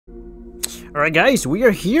Alright guys, we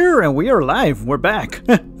are here and we are live. We're back.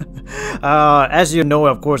 As you know,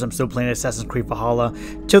 of course, I'm still playing Assassin's Creed Valhalla.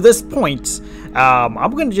 To this point, I'm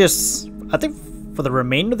gonna just, I think for the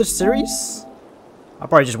remainder of the series, I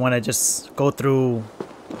probably just want to just go through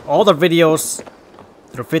all the videos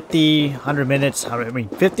through 50, 100 minutes,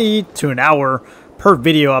 50 to an hour per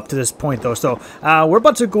video up to this point though. So we're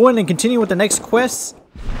about to go in and continue with the next quest.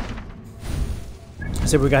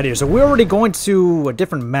 Let's see what we got here. So we're already going to a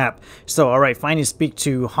different map. So alright, finally speak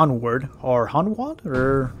to HUNWALD or HUNWALD,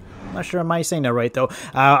 or I'm not sure am I saying that right though.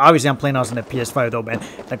 Obviously I'm playing on the PS5 though, man.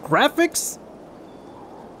 The graphics,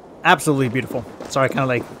 absolutely beautiful. Sorry, I kind of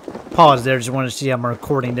like paused there. Just wanted to see how I'm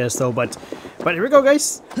recording this though, but here we go,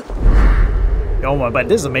 guys. Oh my, but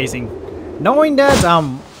this is amazing. Knowing that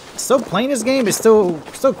I'm still playing this game is still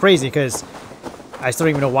crazy, because I still don't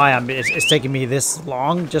even know why it's taking me this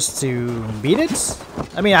long just to beat it.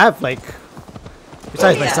 I mean, I have like,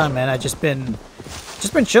 besides my son, man, I just been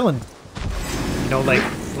chilling. You know, like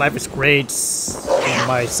life is great. And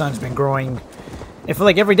my son's been growing. I feel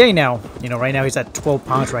like every day now. You know, right now he's at 12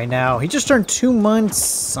 pounds right now. He just turned 2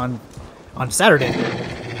 months on Saturday.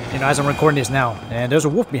 You know, as I'm recording this now, and there's a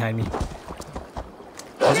wolf behind me.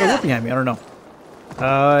 There's a wolf behind me. I don't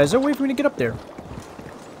know. Is there a way for me to get up there?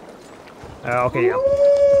 Okay, yeah.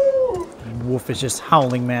 Wolf is just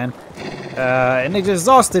howling, man. And he's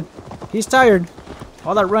exhausted. He's tired.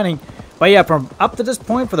 All that running. But yeah, from up to this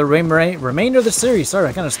point for the remainder of the series. Sorry,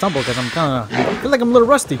 I kind of stumbled because I feel like I'm a little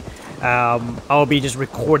rusty. I'll be just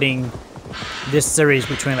recording this series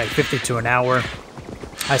between like 50 to an hour.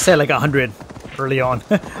 I said like 100 early on.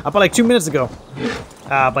 About like 2 minutes ago.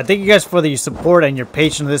 But thank you guys for the support and your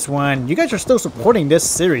patience with this one. You guys are still supporting this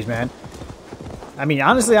series, man. I mean,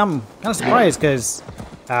 honestly, I'm kind of surprised because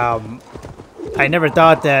I never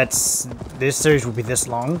thought that this series would be this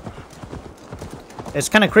long. It's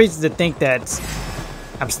kind of crazy to think that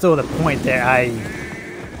I'm still at the point that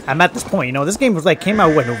I'm at this point. You know, this game was like came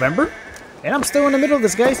out what, November, and I'm still in the middle of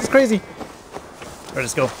this, guys. It's crazy. Alright,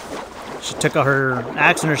 let's go. She took out her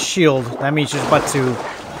axe and her shield. That means she's about to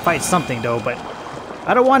fight something, though. But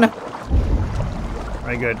I don't wanna.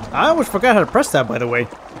 Very good. I almost forgot how to press that, by the way.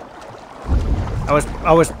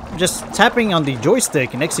 I was just tapping on the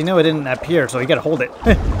joystick, and next thing you know, it didn't appear, so you gotta hold it.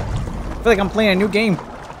 I feel like I'm playing a new game.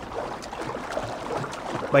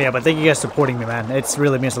 But yeah, but thank you guys for supporting me, man. It's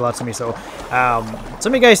really means a lot to me. So,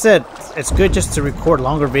 some of you guys said it's good just to record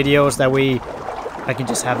longer videos. That way, I can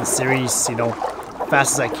just have the series, you know,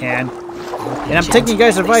 fast as I can. And I'm taking you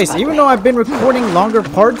guys' advice, even though I've been recording longer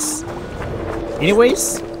parts.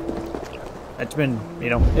 Anyways, it's been, you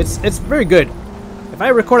know, it's very good. If I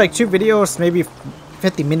record like 2 videos, maybe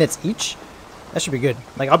 50 minutes each, that should be good.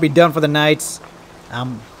 Like, I'll be done for the night.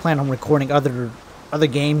 I'm planning on recording other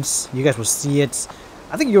games. You guys will see it.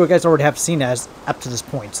 I think you guys already have seen it up to this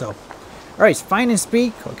point. So, all right, find and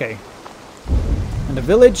speak. Okay. And the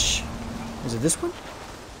village, is it this one?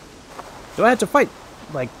 Do I have to fight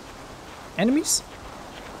like enemies?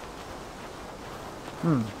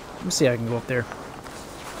 Let me see if I can go up there.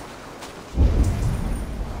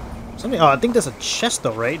 Something. Oh, I think that's a chest,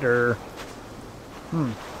 though, right? Or,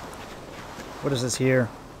 what is this here?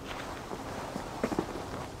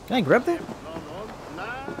 Can I grab that?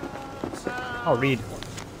 I'll read.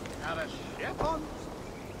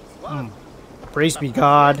 Praise be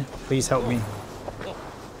God. Please help me.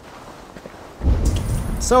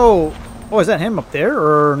 So, oh, is that him up there?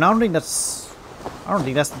 Or no, I don't think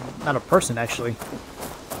that's not a person actually.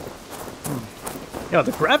 Yo,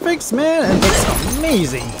 the graphics, man, it's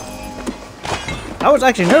amazing. I was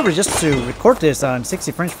actually nervous just to record this on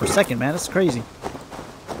 60 frames per second, man. That's crazy.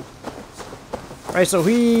 Alright, so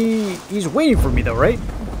he's waiting for me though, right?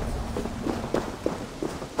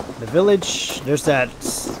 The village, there's that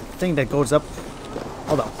thing that goes up.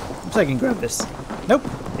 Hold on. Looks like I can grab this. Nope.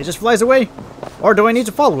 It just flies away. Or do I need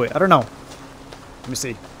to follow it? I don't know. Let me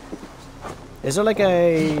see. Is there like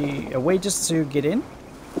a way just to get in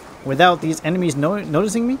without these enemies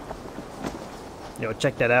noticing me? Yo,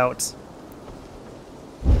 check that out.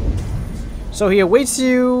 So he awaits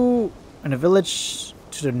you in a village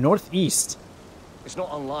to the northeast. It's not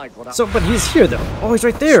unlike what. So, but he's here though. Oh, he's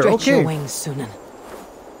right there. Stretch okay. Your wings, Sunan.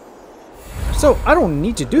 So I don't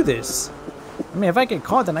need to do this. I mean, if I get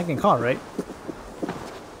caught, then I get caught, right?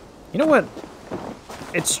 You know what?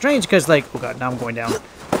 It's strange because, like, oh god, now I'm going down.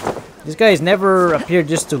 These guys never appear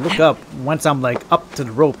just to look up once I'm like up to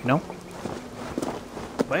the rope, you know.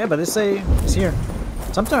 But yeah, but they say it's here.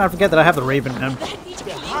 Sometimes I forget that I have the raven.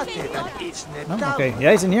 Oh, okay,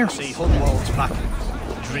 yeah, he's in here. See HUNWALD's back,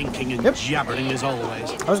 drinking and jabbering as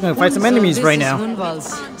always. I was gonna fight some enemies right now. This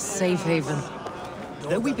is HUNWALD's safe haven.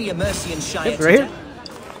 Though we be a Mercian Shire Yep, right here.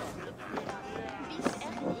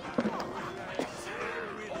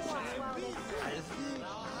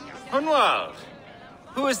 HUNWALD,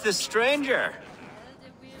 who is this stranger?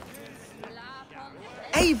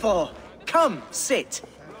 Eivor, come, sit.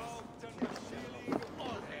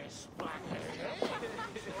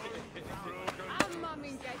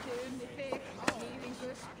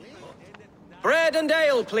 Bread and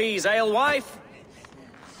ale, please, alewife.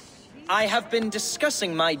 I have been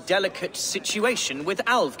discussing my delicate situation with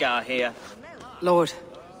Alvgar here. Lord.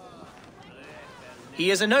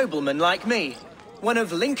 He is a nobleman like me, one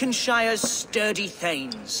of Lincolnshire's sturdy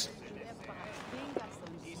thanes.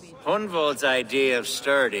 HUNWALD's idea of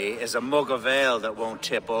sturdy is a mug of ale that won't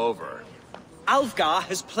tip over. Alvgar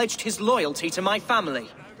has pledged his loyalty to my family,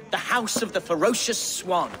 the House of the Ferocious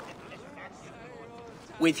Swan.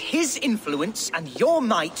 With his influence and your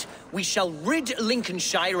might, we shall rid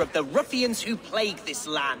Lincolnshire of the ruffians who plague this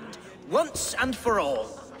land, once and for all.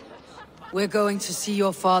 We're going to see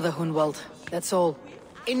your father, Hunwald. That's all.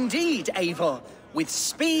 Indeed, Eivor. With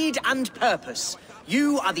speed and purpose.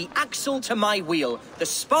 You are the axle to my wheel, the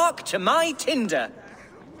spark to my tinder.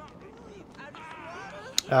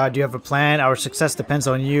 Do you have a plan? Our success depends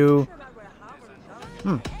on you.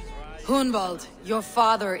 Hunwald, your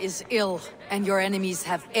father is ill, and your enemies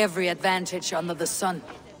have every advantage under the sun.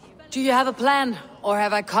 Do you have a plan, or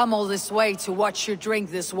have I come all this way to watch you drink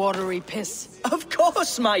this watery piss? Of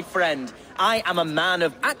course, my friend. I am a man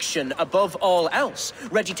of action above all else,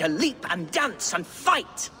 ready to leap and dance and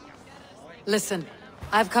fight. Listen,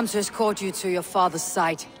 I've come to escort you to your father's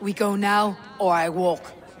side. We go now, or I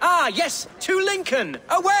walk. Ah, yes, to Lincoln,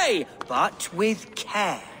 away, but with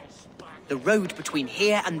care. The road between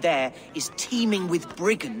here and there is teeming with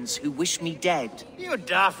brigands who wish me dead. You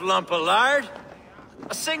daft lump of lard!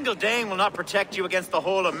 A single Dane will not protect you against the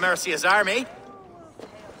whole of Mercia's army.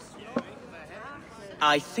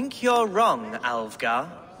 I think you're wrong, Alvgar.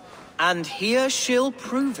 And here she'll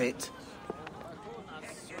prove it.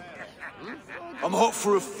 I'm hot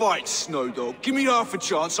for a fight, Snowdog. Give me half a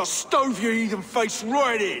chance, I'll stove your heathen face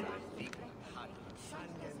right in.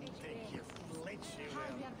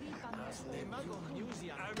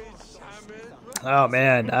 Oh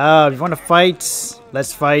man, if you want to fight,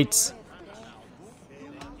 let's fight.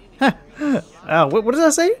 What does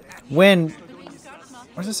that say? What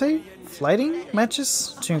does it say? Fighting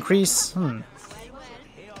matches to increase?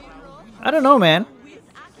 I don't know, man.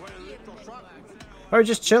 Or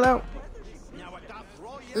just chill out.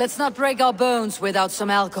 Let's not break our bones without some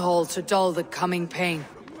alcohol to dull the coming pain.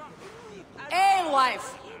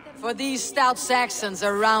 Alewife! For these stout Saxons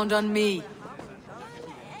are round on me.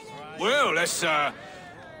 Well, that's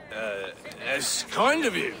kind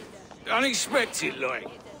of you. Unexpected, like.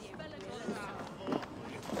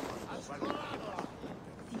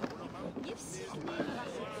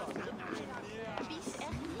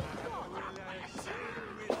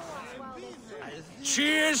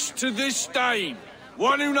 Cheers to this Dane,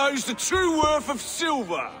 one who knows the true worth of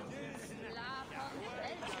silver.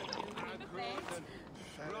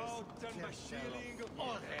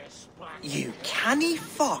 You canny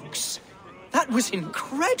fox. That was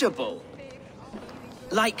incredible.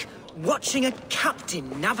 Like watching a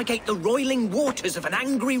captain navigate the roiling waters of an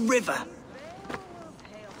angry river.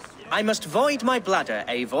 I must void my bladder,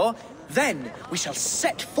 Eivor. Then we shall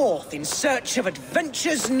set forth in search of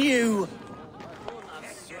adventures new.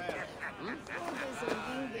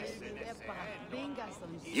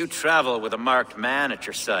 You travel with a marked man at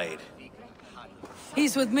your side.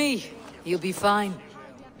 He's with me. You'll be fine.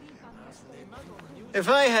 If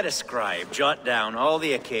I had a scribe jot down all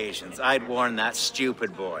the occasions I'd warn that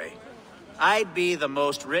stupid boy, I'd be the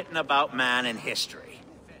most written about man in history.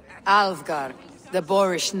 Alvgar, the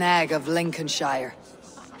boorish nag of Lincolnshire.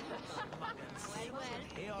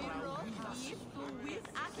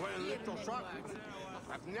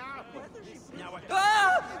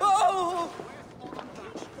 Ah! Oh!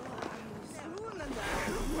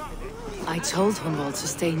 I told Hunwald to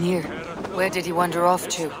stay near. Where did he wander off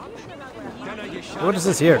to? What is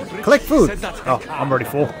this here? Collect food! Oh, I'm already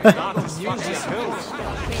full.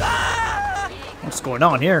 What's going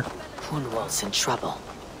on here? Hunwald's in trouble.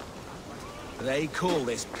 They call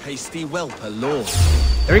this pasty whelp a lord.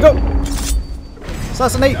 There we go!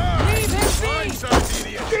 Assassinate!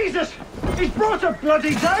 Jesus! He's brought a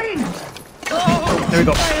bloody Dane! Oh, There we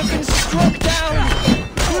go. I have been struck down,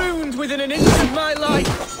 ruined within an inch of my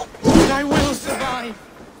life. But I will survive.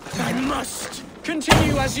 I must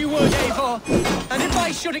continue as you would, Eivor. And if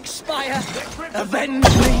I should expire, avenge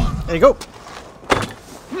me. There you go.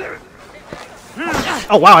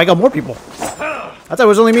 Oh wow, I got more people. I thought it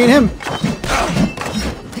was only me and him.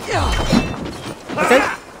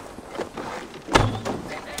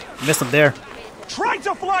 missed him there. Try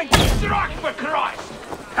to flank! Strike for Christ!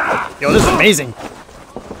 Yo, this is amazing.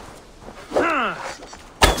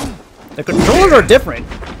 The controls are different.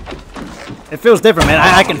 It feels different, man.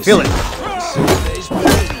 I can feel it.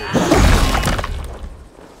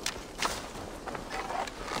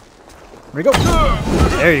 Here we go.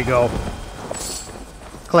 There you go.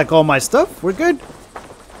 Collect all my stuff. We're good.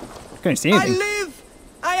 Couldn't see anything. I live!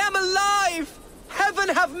 I am alive! Heaven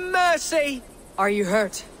have mercy! Are you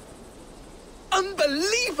hurt?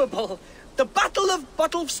 Unbelievable! The Battle of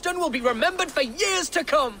Bottlefston will be remembered for years to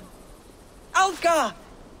come! Alfgar!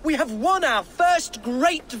 We have won our first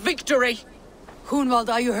great victory! Hunwald,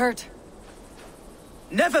 are you hurt?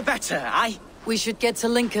 Never better, We should get to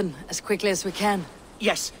Lincoln as quickly as we can.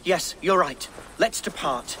 Yes, you're right. Let's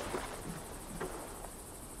depart.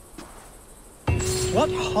 What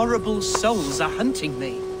horrible souls are hunting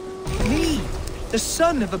me? Me, the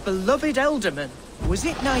son of a beloved elderman. Was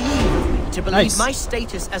it naive of me to believe my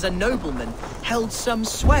status as a nobleman held some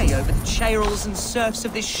sway over the churls and serfs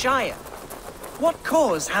of this shire? What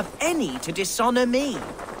cause have any to dishonor me?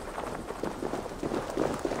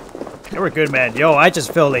 Yeah, we're good, man. Yo, I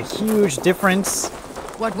just feel a huge difference.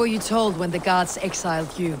 What were you told when the gods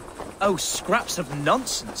exiled you? Oh, scraps of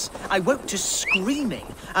nonsense. I woke to screaming.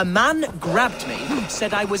 A man grabbed me,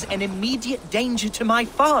 said I was an immediate danger to my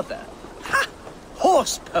father. Ha!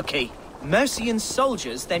 Horse pucky! Mercian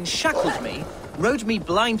soldiers then shackled me, rode me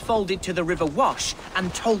blindfolded to the River Wash,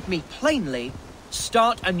 and told me plainly,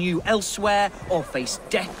 start anew elsewhere or face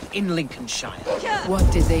death in Lincolnshire.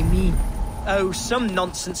 What did they mean? Oh, some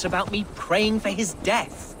nonsense about me praying for his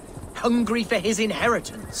death, hungry for his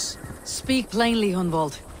inheritance. Speak plainly,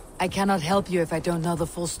 Hunwald. I cannot help you if I don't know the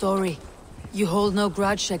full story. You hold no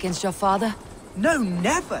grudge against your father? No,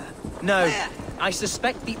 never. No, I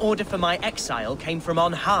suspect the order for my exile came from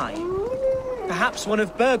on high. Perhaps one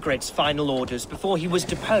of Burgred's final orders before he was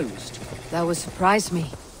deposed. That would surprise me.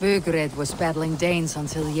 Burgred was battling Danes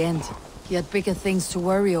until the end. He had bigger things to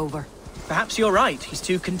worry over. Perhaps you're right, he's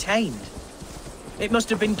too contained. It must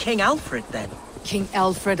have been King Alfred then. King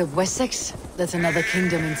Alfred of Wessex? That's another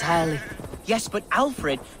kingdom entirely. Yes, but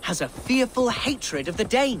Alfred has a fearful hatred of the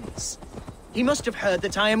Danes. He must have heard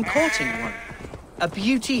that I am courting one. A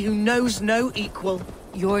beauty who knows no equal.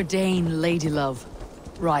 Your Dane, ladylove.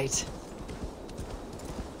 Right.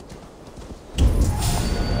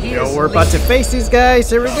 Yo, we're about to face these guys.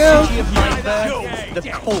 Here we go. The city of my birth,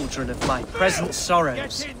 the cauldron of my present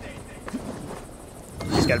sorrows.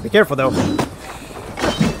 Just gotta be careful, though.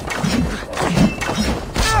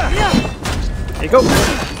 There you go.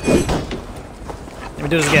 Let me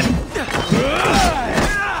do this again.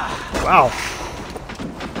 Wow.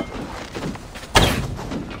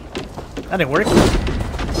 That didn't work.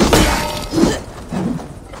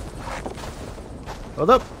 Hold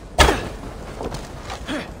up.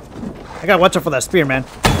 I gotta watch out for that spear, man.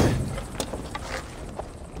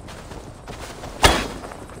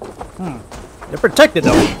 They're protected,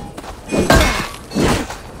 though.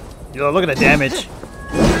 Yo, look at the damage.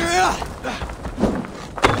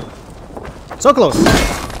 So close.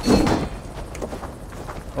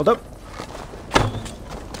 Hold up.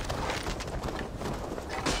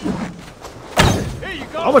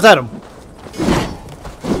 Almost had him.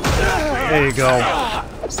 There you go.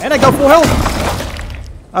 And I got full health.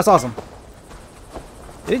 That's awesome.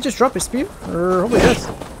 Did he just drop his spear? Or hopefully yes.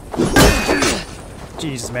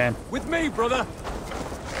 Jesus, man. With me, brother.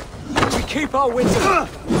 We keep our wits about.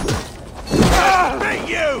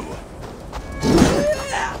 You!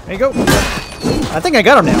 There you go. I think I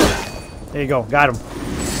got him now. There you go. Got him.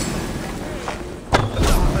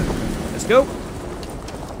 Let's go.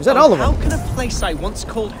 Is that all of them? How can a place I once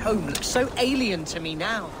called home look so alien to me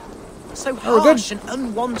now? So Oh, we're good. harsh and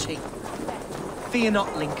unwanting. Fear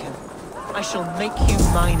not, Lincoln. I shall make you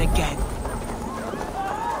mine again.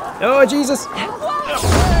 Oh, Jesus.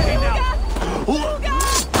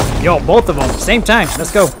 Yo, both of them. Same time.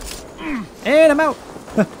 Let's go. And I'm out.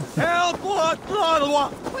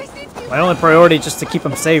 My only priority is just to keep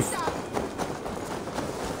them safe.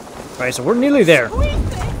 Alright, so we're nearly there.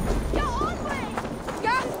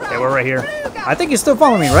 Okay, we're right here. I think he's still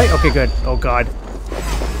following me, right? Okay, good. Oh, God.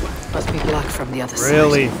 Must be blocked from the other side.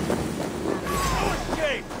 Really?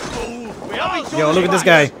 Yo, look at this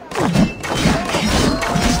guy.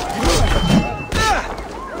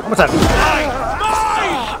 What's that?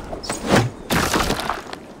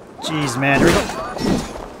 Jeez, man. Here we go.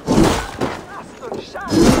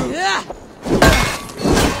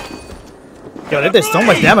 Yo, they did so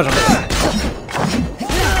much damage on this.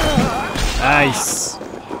 Nice.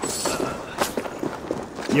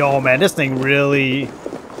 Yo, man, this thing really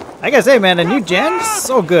I gotta say, man, the new gen's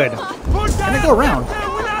so good. Can I go around?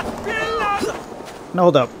 No,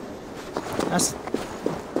 hold up. That's...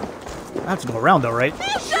 I have to go around though, right?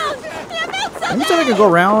 Let me see if I can go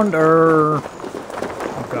around, or...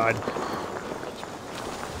 Oh, God.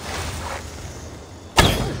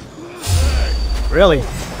 Really?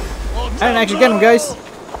 I didn't actually get him, guys.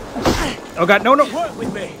 Oh, God, no, no.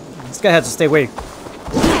 This guy has to stay away.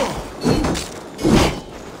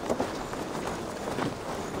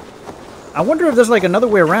 I wonder if there's, like, another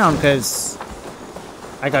way around, because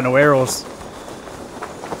I got no arrows.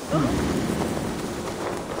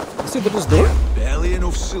 Let's see if there's this door. Barely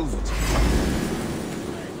enough silver.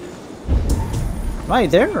 Am I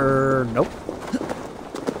there, or nope?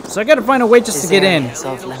 So I gotta find a way just to get in.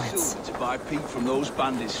 Off limits. To buy peat from those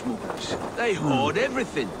bandit smugglers. They hoard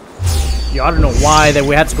everything. Yo, I don't know why that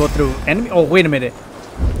we had to go through enemy. Oh, wait a minute.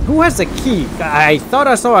 Who has the key? I thought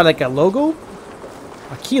I saw like a logo.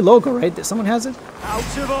 A key logo, right? That someone has it?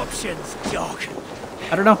 Out of options, dog.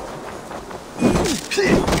 I don't know.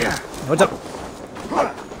 What's up?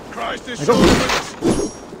 Christ,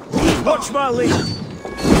 Watch my lead.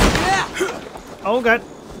 Oh, God.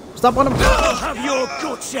 Stop on him. I'll have your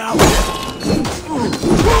guts out.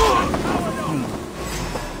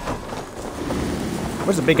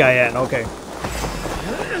 Where's the big guy at? Okay.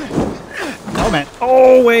 Oh, man.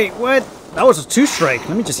 Oh, wait. What? That was a 2-strike.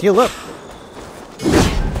 Let me just heal up.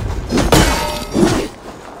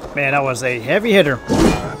 Man, that was a heavy hitter.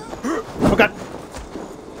 Oh, God.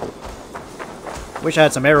 Wish I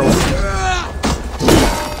had some arrows.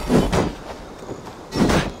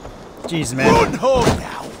 Jeez, man. Run home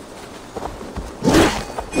now.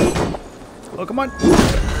 Oh, come on. I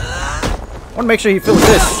want to make sure he feels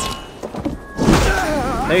this.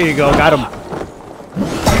 There you go. Got him.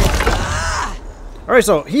 Alright,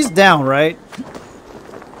 so he's down, right?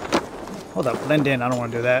 Hold up. Blend in. I don't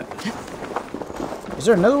want to do that. Is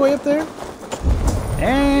there another way up there?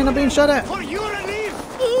 And I'm being shot at.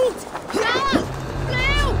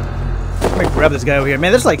 Let me grab this guy over here.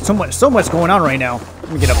 Man, there's like so much going on right now.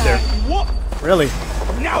 Let me get up there. What? Really?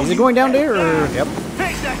 Is it going down there, or... Yep.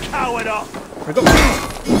 Pick the coward up. There we go.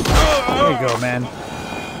 There you go, man.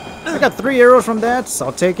 I got 3 arrows from that, so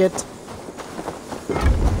I'll take it.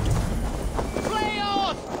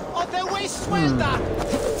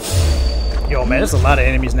 Yo, man, there's a lot of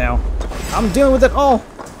enemies now. I'm dealing with it all.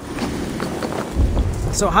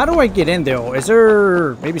 So how do I get in there? Is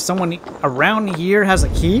there maybe someone around here has a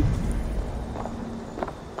key?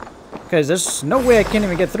 Because there's no way I can't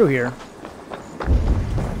even get through here.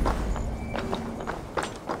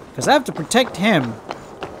 Because I have to protect him.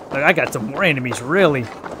 Like, I got some more enemies, really.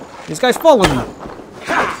 These guys follow me.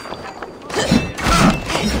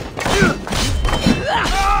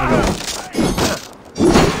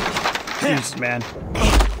 Jeez, man.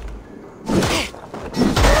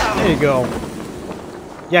 There you go.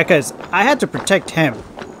 Yeah, because I had to protect him.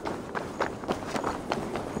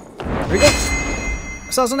 There we go.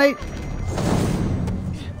 Assassinate.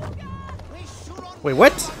 Wait,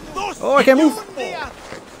 what? Oh, I can't move.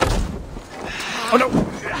 Oh, no.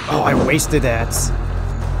 Oh, I wasted that.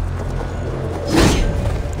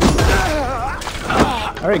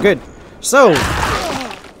 Alright, good. So,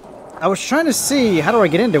 I was trying to see how do I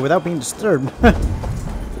get in there without being disturbed.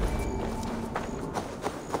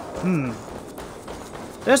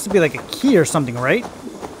 There has to be like a key or something, right?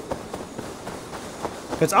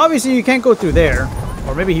 Because obviously you can't go through there.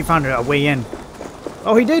 Or maybe he found a way in.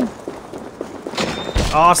 Oh, he did?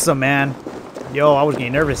 Awesome, man. Yo, I was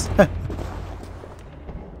getting nervous.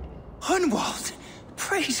 HUNWALD!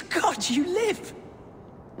 Praise God you live!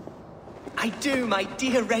 I do, my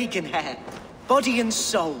dear Reaganhair. Body and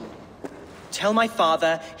soul. Tell my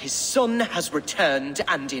father his son has returned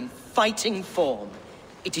and in fighting form.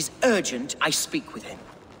 It is urgent I speak with him.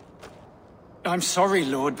 I'm sorry,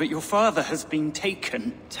 Lord, but your father has been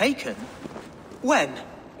taken. Taken? When?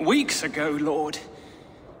 Weeks ago, Lord.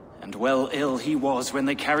 And well ill he was when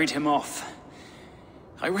they carried him off.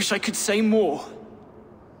 I wish I could say more.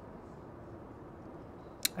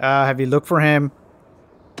 Have you looked for him?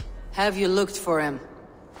 Have you looked for him?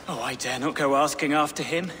 Oh, I dare not go asking after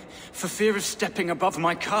him, for fear of stepping above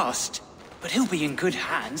my caste. But he'll be in good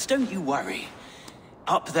hands, don't you worry.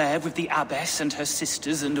 Up there with the abbess and her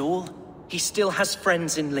sisters and all. He still has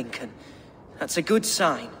friends in Lincoln. That's a good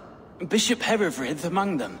sign. Bishop Herewrydd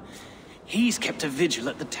among them. He's kept a vigil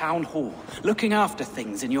at the town hall, looking after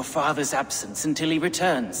things in your father's absence until he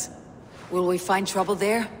returns. Will we find trouble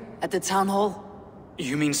there? At the town hall?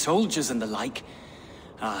 You mean soldiers and the like?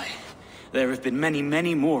 Aye. There have been many,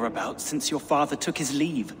 many more about since your father took his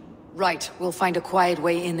leave. Right. We'll find a quiet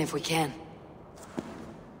way in if we can.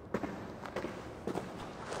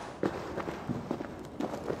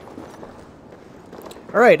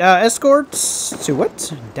 Alright, escorts to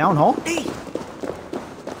what? Down hall?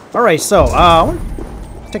 Alright, so, I want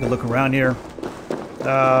to take a look around here.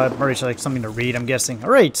 Probably like something to read, I'm guessing.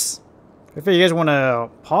 Alright. If you guys want to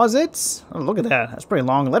pause it. Oh, look at that. That's a pretty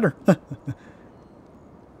long letter.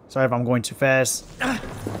 Sorry if I'm going too fast. Can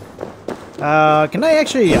I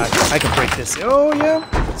actually... I can break this. Oh,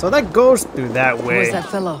 yeah. So that goes through that way. Where's that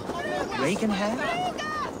fellow? Reagan Hare?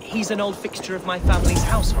 He's an old fixture of my family's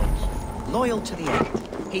household. Loyal to the end.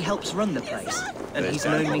 He helps run the place. And he's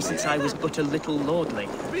known me since I was but a little lordling.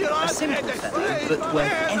 A simple fellow, but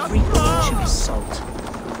worth every pinch of his salt.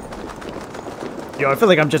 Yo, I feel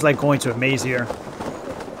like I'm just like going to a maze here.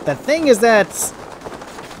 The thing is that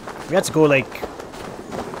we have to go like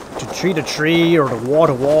to tree or the wall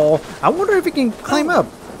to wall. I wonder if he can climb up.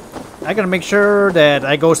 I gotta make sure that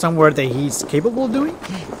I go somewhere that he's capable of doing.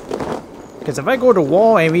 Because if I go to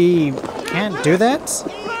wall and we can't do that,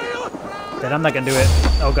 then I'm not gonna do it.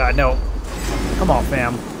 Oh god, no. Come on,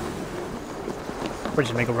 fam. We're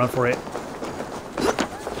just make a run for it.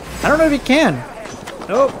 I don't know if he can.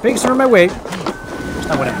 Oh, pigs are in my way. That's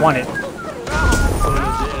not what I wanted.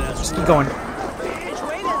 Just keep going.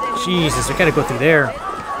 Jesus, I gotta go through there.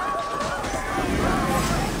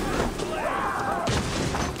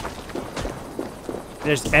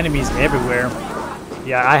 There's enemies everywhere.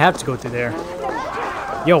 Yeah, I have to go through there.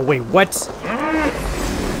 Yo, wait, what?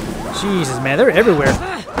 Jesus, man, they're everywhere.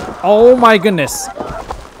 Oh my goodness. I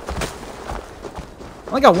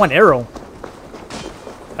only got one arrow.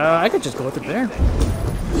 I could just go through there.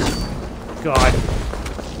 God.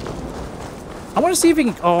 I want to see if he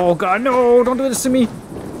can... Oh god, no, don't do this to me.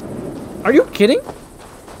 Are you kidding?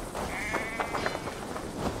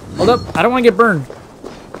 Hold up, I don't want to get burned.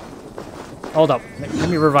 Hold up, let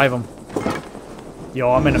me revive him.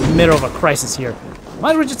 Yo, I'm in the middle of a crisis here.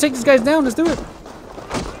 Might as well just take these guys down, let's do it.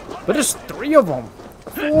 But there's 3 of them.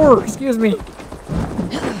 4, excuse me.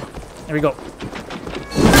 There we go.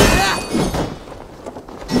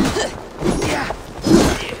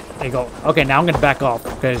 There you go. Okay, now I'm gonna back off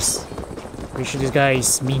because pretty sure these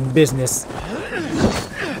guys mean business.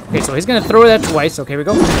 Okay, so he's gonna throw that twice. Okay, here we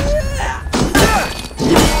go.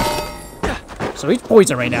 So he's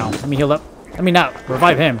poisoned right now. Let me heal up. Let me not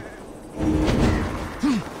revive him.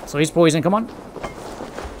 So he's poisoned. Come on.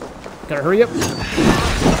 Gotta hurry up.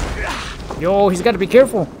 Yo, he's got to be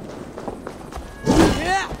careful.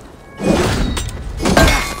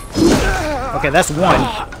 Okay, that's 1.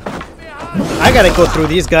 I gotta go through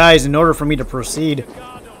these guys in order for me to proceed.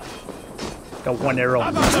 Got 1 arrow.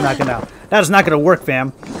 That is not gonna work,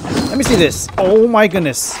 fam. Let me see this. Oh my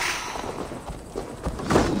goodness.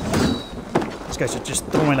 These guys are just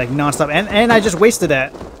throwing like non-stop, and I just wasted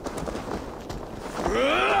that.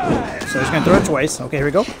 So he's gonna throw it twice. Okay, here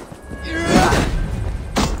we go.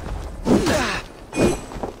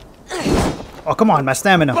 Oh, come on, my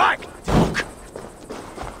stamina.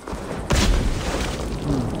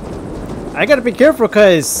 I gotta be careful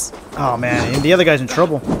because... Oh, man, and the other guy's in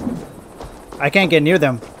trouble. I can't get near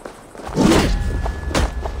them.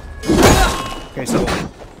 Okay, so...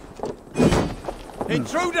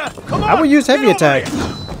 Intruder, come on, I will use heavy attack.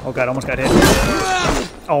 Oh, God, almost got hit.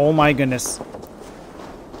 Oh, my goodness.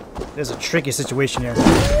 There's a tricky situation here.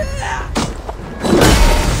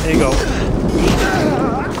 There you go.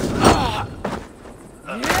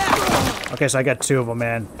 Okay, so I got 2 of them,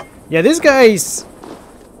 man. Yeah, these guys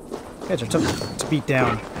are tough to beat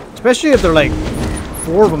down. Especially if they're like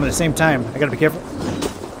 4 of them at the same time. I gotta be careful.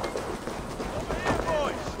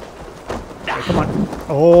 Okay, come on.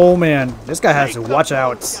 Oh, man. This guy has to watch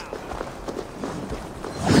out.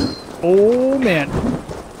 Oh, man.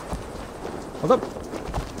 Hold up.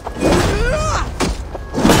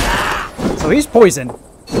 So he's poisoned.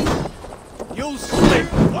 You'll sleep.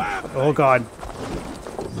 Oh, God.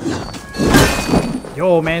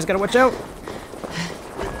 Yo, man, he's gotta watch out.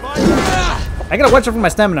 I gotta watch out for my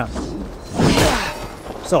stamina.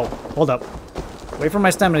 So, hold up. Wait for my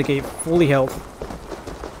stamina to get fully healed.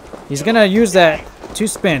 He's gonna use that 2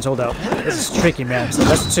 spins. Hold up. This is tricky, man. So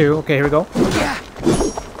that's 2. Okay, here we go.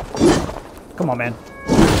 Come on, man.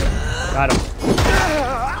 Got him.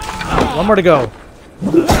 1 more to go.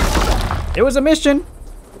 It was a mission.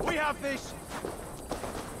 We have this.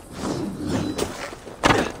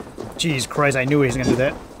 Jeez Christ, I knew he was gonna do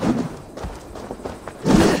that.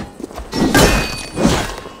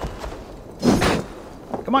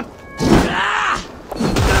 Come on.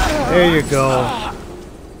 There you go.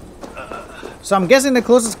 So I'm guessing the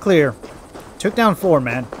coast is clear. Took down 4,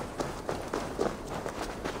 man.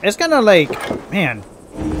 It's kind of like, man.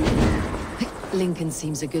 Lincoln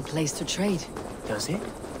seems a good place to trade. Does it?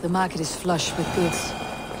 The market is flush with goods.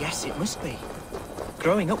 Yes, it must be.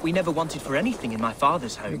 Growing up, we never wanted for anything in my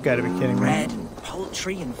father's home. You gotta be kidding me. Bread and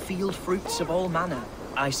poultry and field fruits of all manner.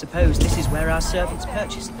 I suppose this is where our servants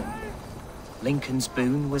purchased them. Lincoln's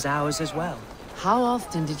boon was ours as well. How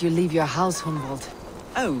often did you leave your house, HUNWALD?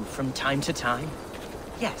 Oh, from time to time.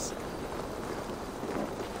 Yes.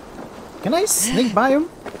 Can I sneak by him?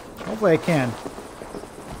 Hopefully I can.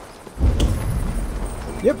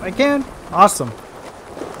 Yep, I can. Awesome.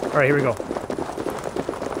 Alright, here we go.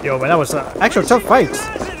 Yo, man, that was actual tough fights.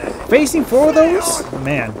 Facing 4 of those?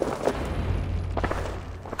 Man.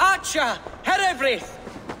 Archer, Herevrith,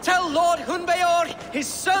 tell Lord Hunbeor his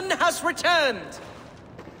son has returned.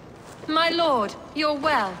 My lord, you're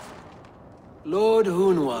well. Lord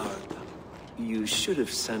Hunwald, you should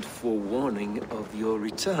have sent forewarning of your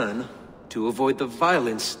return to avoid the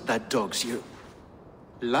violence that dogs you.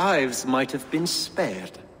 Lives might have been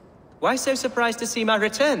spared. Why so surprised to see my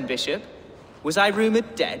return, Bishop? Was I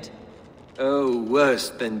rumored dead? Oh,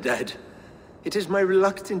 worse than dead. It is my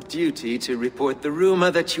reluctant duty to report the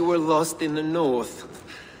rumor that you were lost in the north,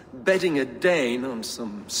 bedding a Dane on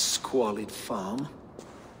some squalid farm.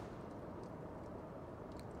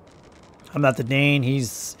 I'm not the Dane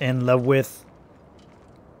he's in love with.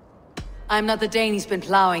 I'm not the Dane he's been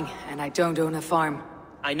plowing, and I don't own a farm.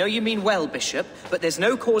 I know you mean well, Bishop, but there's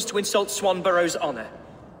no cause to insult Swanborough's honor.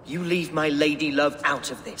 You leave my lady love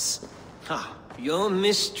out of this. Ah, your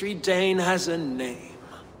mystery Dane has a name.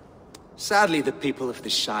 Sadly, the people of the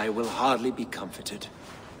Shire will hardly be comforted.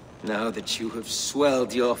 Now that you have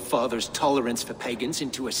swelled your father's tolerance for pagans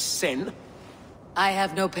into a sin. I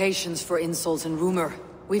have no patience for insult and rumor.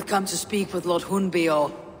 We've come to speak with Lord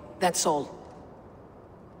Hunbeor. That's all.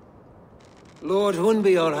 Lord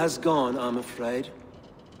Hunbeor has gone, I'm afraid.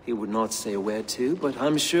 He would not say where to, but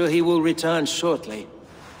I'm sure he will return shortly.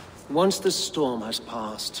 Once the storm has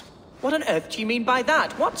passed. What on earth do you mean by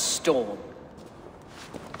that? What storm?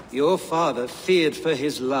 Your father feared for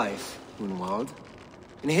his life, Hunwald.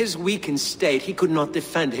 In his weakened state, he could not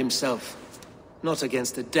defend himself. Not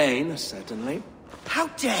against a Dane, certainly. How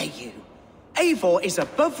dare you? Eivor is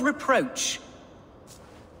above reproach.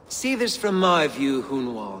 See this from my view,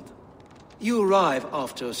 Hunwald. You arrive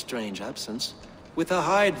after a strange absence, with a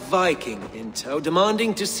hired Viking in tow,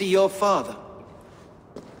 demanding to see your father.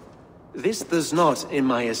 This does not, in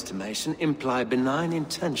my estimation, imply benign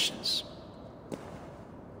intentions.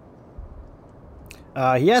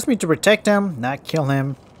 He asked me to protect him, not kill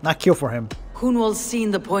him, not kill for him. Hunwald's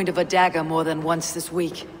seen the point of a dagger more than once this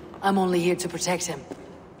week. I'm only here to protect him.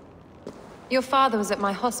 Your father was at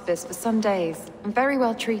my hospice for some days, and very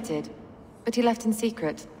well treated. But he left in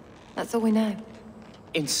secret. That's all we know.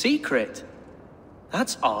 In secret?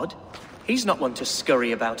 That's odd. He's not one to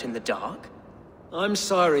scurry about in the dark. I'm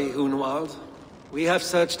sorry, Hunwald. We have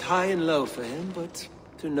searched high and low for him, but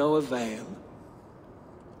to no avail.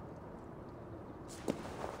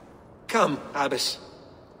 Come, Abbess.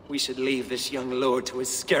 We should leave this young lord to his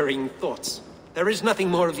scurrying thoughts. There is nothing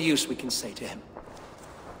more of use we can say to him.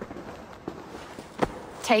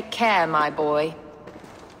 Take care, my boy.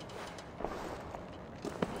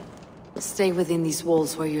 Stay within these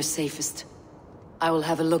walls where you're safest. I will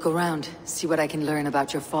have a look around, see what I can learn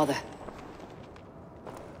about your father.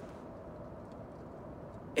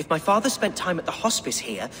 If my father spent time at the hospice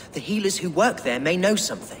here, the healers who work there may know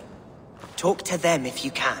something. Talk to them if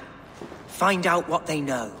you can. Find out what they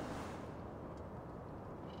know.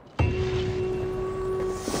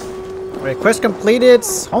 Alright, quest completed.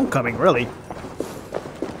 Homecoming, really.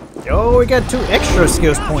 Yo, we got 2 extra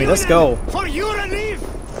skills points. Let's go. For your relief.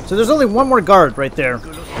 So there's only one more guard right there.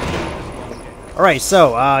 Alright,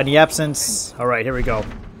 so, in the absence... Alright, here we go.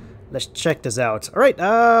 Let's check this out. Alright,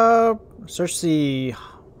 search the...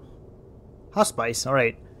 hospice.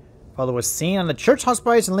 Alright. Father was seen on the church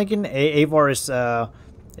hospice in Lincoln. Eivor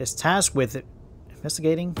is tasked with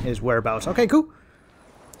investigating his whereabouts. Okay, cool.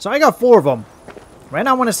 So I got 4 of them. Right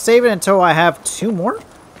now I want to save it until I have 2 more.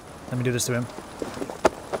 Let me do this to him.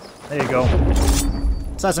 There you go.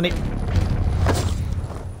 Assassinate.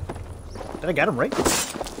 Did I get him right?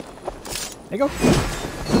 There you go.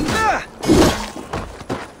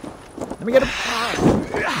 Let me get him.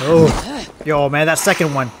 Oh. Yo, man, that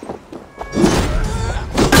second one.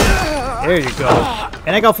 There you go.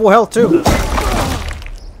 And I got full health, too.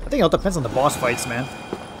 I think it all depends on the boss fights, man.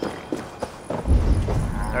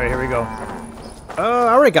 Alright, here we go.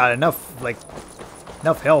 I already got enough, like,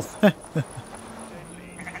 enough health.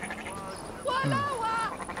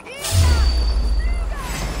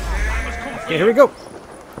 Okay, here we go.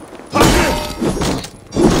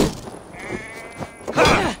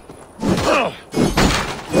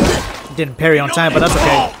 Didn't parry on time, but that's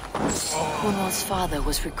okay. Hunwald's father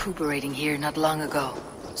was recuperating here not long ago.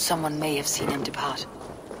 Someone may have seen him depart.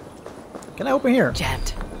 Can I open here?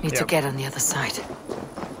 Jammed. Need to get on the other side.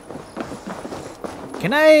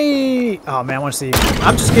 Can I... Oh man, I want to see.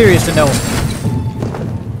 I'm just curious to know.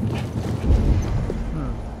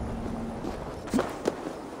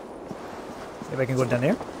 Maybe I can go down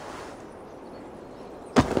there.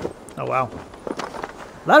 Oh wow.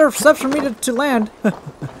 A lot of steps for me to land.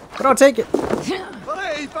 But I'll take it.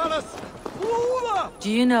 Do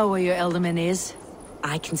you know where your Elderman is?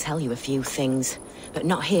 I can tell you a few things, but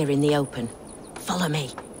not here in the open. Follow me.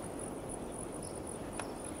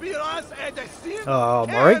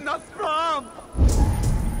 Alright.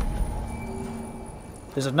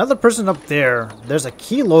 There's another person up there. There's a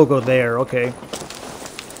key logo there. Okay.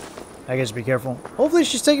 I guess be careful. Hopefully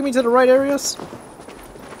she's taking me to the right areas.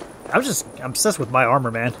 I'm obsessed with my armor,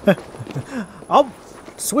 man. I'll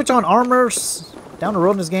switch on armors down the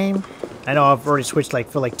road in this game. I know I've already switched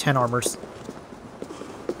for like 10 armors.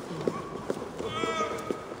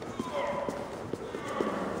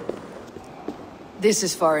 This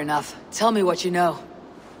is far enough. Tell me what you know.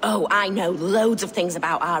 Oh, I know loads of things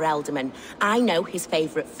about our Elderman. I know his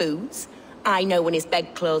favourite foods. I know when his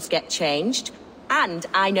bedclothes get changed. And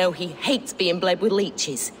I know he hates being bled with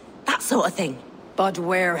leeches. That sort of thing. But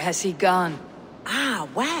where has he gone? Ah,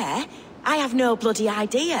 where? I have no bloody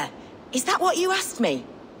idea. Is that what you asked me?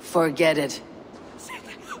 Forget it.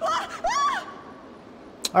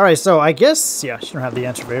 Alright, so I guess... Yeah, she don't have the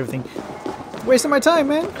answer for everything. Wasting my time,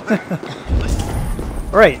 man.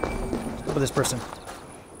 Alright. How about this person?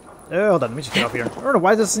 Oh, hold on, let me just get off here. I don't know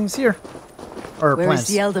why this thing's here. Or where plants.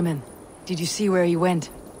 is the Elderman? Did you see where he went?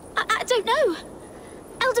 I don't know.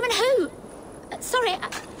 Elderman who? Sorry,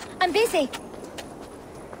 I'm busy.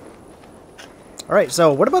 Alright,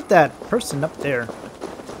 so what about that person up there?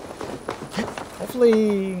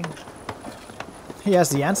 Hopefully he has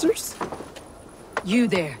the answers? You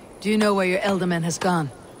there. Do you know where your Elderman has gone?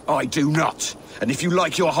 I do not. And if you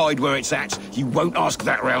like your hide where it's at, you won't ask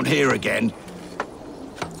that round here again.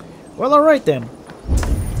 Well, alright then.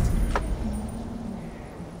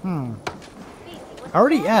 I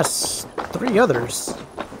already asked 3 others.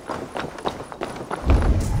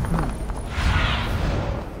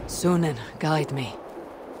 Sunan, guide me.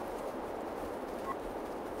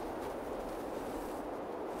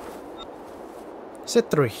 Sit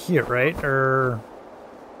through here, right? Or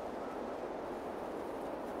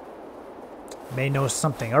may know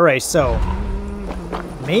something. Alright, so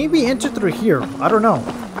maybe enter through here. I don't know.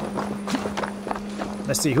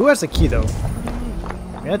 Let's see, who has the key though?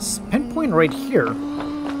 That's pinpoint right here.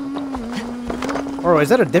 Or is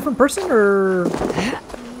that a different person or...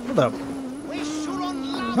 Hold up.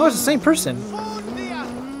 No, it's the same person.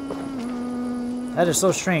 That is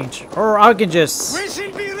so strange. Or I can just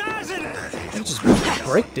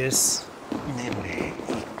break this. I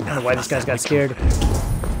don't know why this guy's got scared.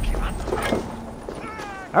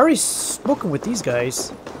 I already spoken with these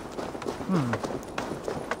guys.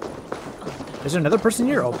 Is there another person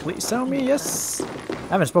here? Oh, please tell me yes.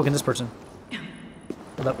 I haven't spoken to this person.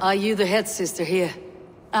 Hold up. Are you the head sister here?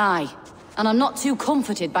 Aye. And I'm not too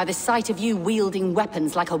comforted by the sight of you wielding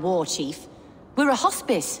weapons like a war chief. We're a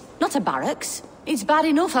hospice, not a barracks. It's bad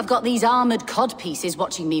enough I've got these armored codpieces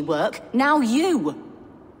watching me work. Now you!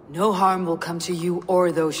 No harm will come to you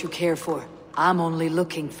or those you care for. I'm only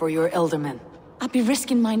looking for your Elderman. I'd be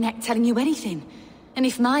risking my neck telling you anything. And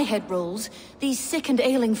if my head rolls, these sick and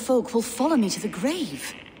ailing folk will follow me to the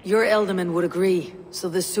grave. Your Elderman would agree, so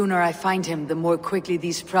the sooner I find him, the more quickly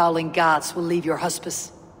these prowling gods will leave your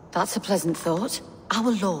hospice. That's a pleasant thought.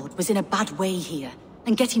 Our lord was in a bad way here,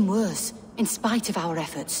 and getting worse, in spite of our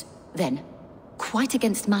efforts. Then, quite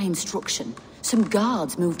against my instruction, some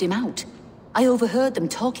guards moved him out. I overheard them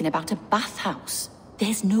talking about a bathhouse.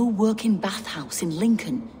 There's no working bathhouse in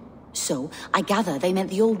Lincoln. So, I gather they meant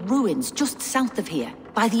the old ruins just south of here,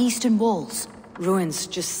 by the eastern walls. Ruins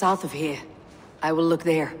just south of here. I will look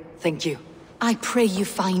there, thank you. I pray you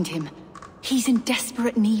find him. He's in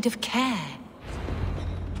desperate need of care.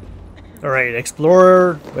 Alright,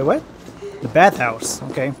 explorer... Wait, what? The bathhouse.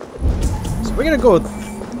 Okay. So we're gonna go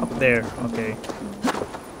up there. Okay.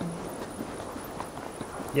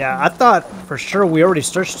 Yeah, I thought for sure we already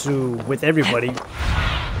searched with everybody.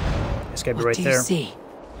 This gotta be right there. See?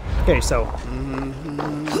 Okay, so...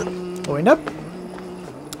 Going up.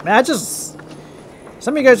 Man,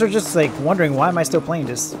 some of you guys are just like wondering why am I still playing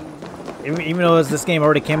this? Even though this game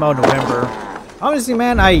already came out in November. Honestly,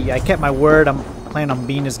 man, I kept my word. I'm planning on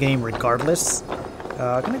beating this game regardless.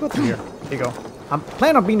 Can I go through here? There you go. I'm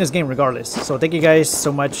planning on beating this game regardless. So thank you guys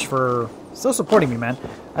so much for still supporting me, man.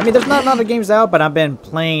 I mean, there's not a lot of games out, but I've been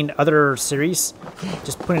playing other series,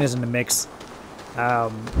 just putting this in the mix.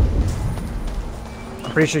 I'm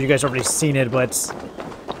pretty sure you guys already seen it, but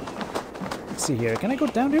let's see here. Can I go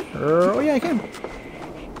down here? Oh yeah, I can.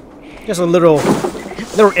 Just a little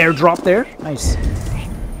airdrop there. Nice.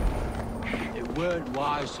 It weren't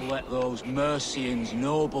wise to let those Mercians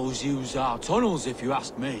nobles use our tunnels, if you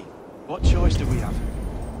ask me. What choice do we have?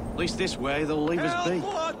 At least this way they'll leave us be.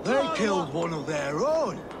 They killed one of their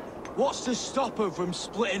own. What's to stop them from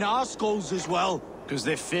splitting our skulls as well? Because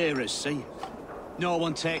they fear us, see? No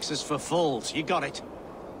one takes us for fools. You got it.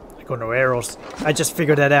 I got no arrows. I just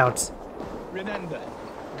figured that out. Remember,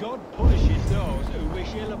 God punishes those who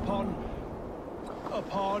wish ill upon...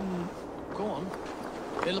 Go on.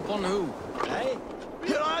 Ill upon who? Eh?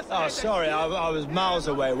 Oh, sorry, I was miles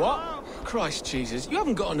away. What? Christ Jesus, you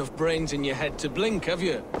haven't got enough brains in your head to blink, have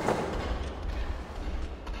you?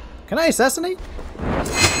 Can I assassinate?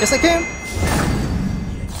 Yes, I can.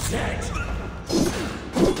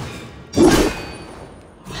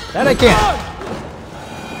 That I can.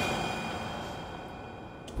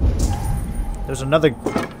 There's another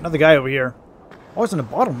guy over here. Oh, it's in the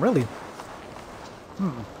bottom, really.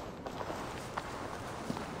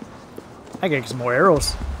 I gotta get some more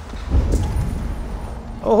arrows.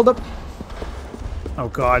 Oh, hold up. Oh,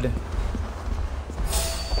 God.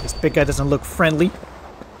 This big guy doesn't look friendly.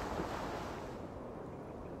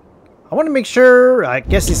 I want to make sure... I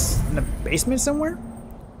guess he's in the basement somewhere?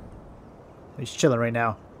 He's chilling right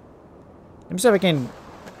now. Let me see if I can...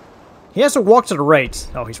 He has to walk to the right.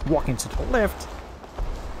 Oh, he's walking to the left.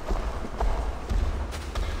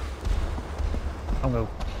 I'm gonna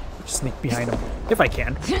sneak behind him, if I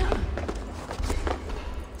can.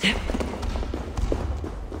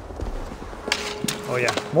 Oh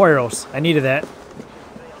yeah, more arrows. I needed that.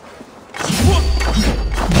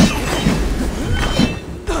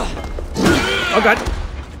 Oh God.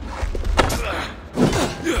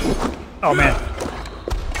 Oh man.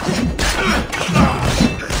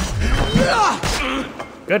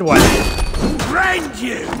 Good one. Brand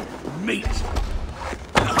you, meat.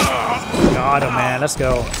 God, oh man, let's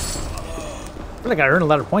go. I feel like I earned a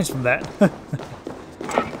lot of points from that.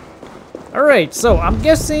 Alright, so I'm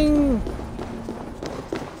guessing...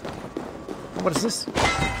 What is this?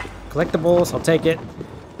 Collectibles, I'll take it.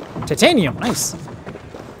 Titanium, nice.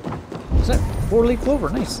 Is that 4-leaf clover?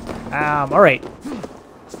 Nice. Alright.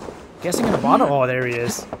 Guessing in the bottom? Oh, there he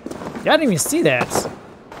is. Yeah, I didn't even see that.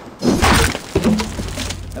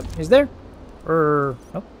 Oh, he's there? Or...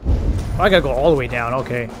 Nope. Oh, I gotta go all the way down,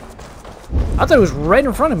 okay. I thought it was right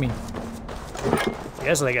in front of me. Yeah,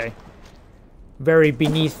 that's that guy. Very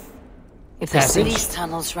beneath. If the city's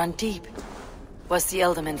tunnels run deep, was the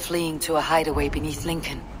Elderman fleeing to a hideaway beneath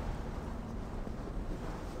Lincoln?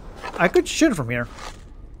 I could shoot from here.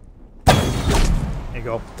 There you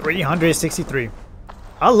go. 363.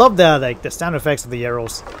 I love the sound effects of the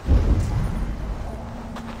arrows.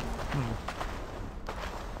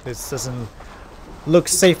 This doesn't look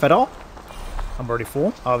safe at all. I'm already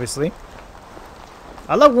full, obviously.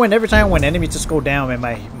 I love when every time when enemies just go down and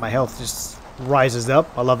my health just rises up.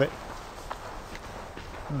 I love it.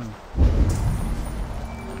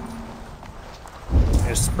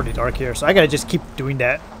 It's pretty dark here, so I gotta just keep doing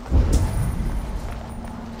that.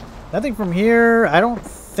 Nothing from here. I don't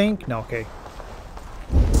think. No, okay.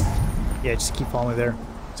 Yeah, just keep following there.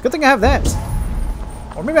 It's a good thing I have that.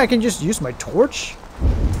 Or maybe I can just use my torch.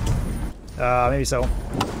 Maybe so.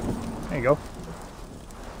 There you go.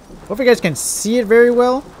 Hope you guys can see it very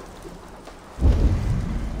well.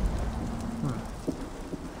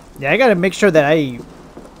 Yeah, I gotta make sure that I...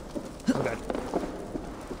 Oh God.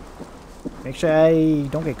 Make sure I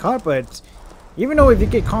don't get caught, but... Even though if you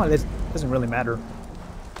get caught, it doesn't really matter.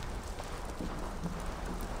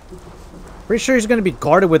 Pretty sure he's gonna be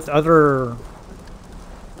guarded with other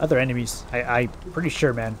enemies. I'm pretty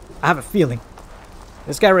sure, man. I have a feeling.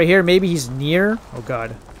 This guy right here, maybe he's near... Oh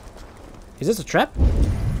God. Is this a trap?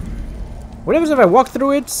 What happens if I walk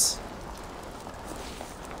through it?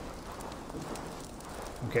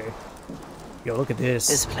 Okay. Yo, look at this.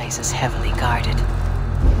 This place is heavily guarded.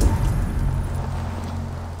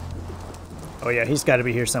 Oh yeah, he's got to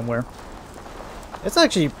be here somewhere. It's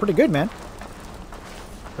actually pretty good, man.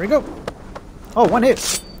 There we go. Oh, one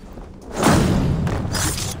hit.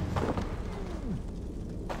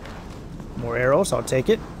 More arrows, I'll take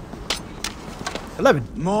it. 11.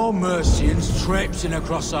 More Mercians traipsing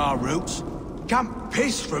across our routes. Can't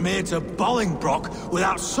piss from here to Bolingbroke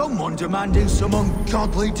without someone demanding some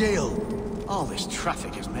ungodly deal. All this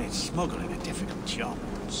traffic has made smuggling a difficult job.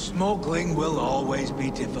 Smuggling will always be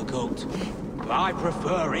difficult, but I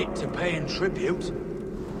prefer it to paying tribute.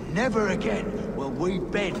 Never again will we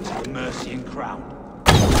bend to the Mercian crown.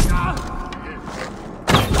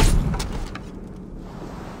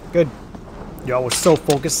 Good. Y'all was so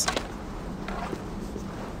focused.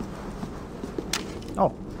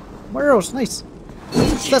 Oh, more arrows. Nice.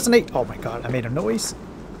 Assassinate. Oh my god, I made a noise.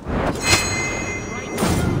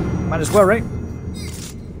 Might as well, right?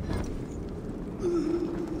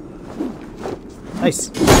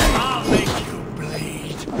 Nice. I'll make you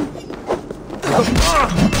bleed.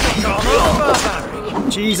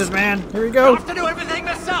 Jesus, man. Here we go. I have to do everything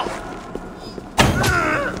myself.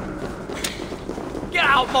 Get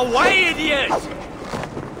out my way, idiot!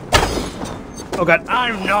 Oh god.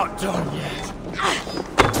 I'm not done yet.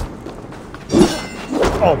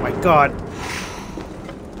 Oh my god.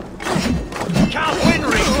 Can't win,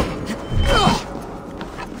 Rick.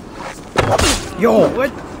 Yo,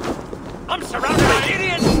 what? I'm surrounded by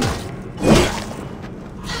idiots.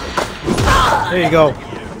 There you go.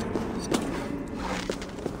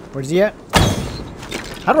 Where's he at?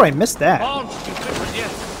 How do I miss that?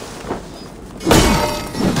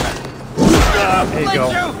 There you go.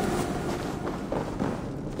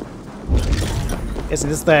 Guessing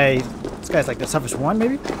this guy's like the toughest one,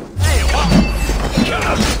 maybe?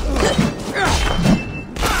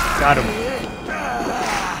 Got him.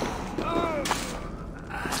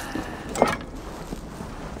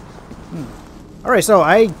 Alright, so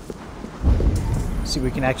let's see if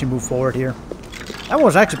we can actually move forward here. That one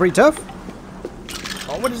was actually pretty tough.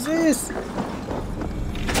 Oh, what is this?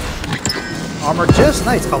 Armor chest,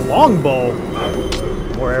 nice. A longbow.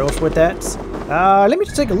 More arrows with that. Let me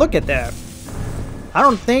just take a look at that. I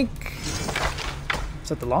don't think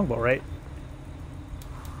it's at the longbow, right?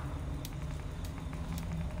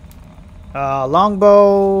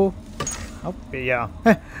 Longbow. Oh, yeah.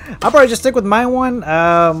 I'll probably just stick with my one.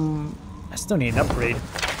 I still need an upgrade.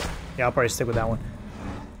 Yeah, I'll probably stick with that one.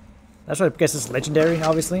 That's why I guess it's legendary,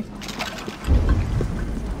 obviously.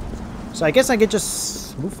 So I guess I could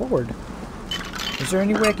just move forward. Is there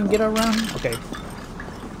any way I can get around? Okay.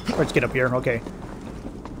 Let's get up here. Okay.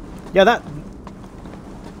 Yeah,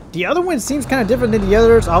 the other one seems kind of different than the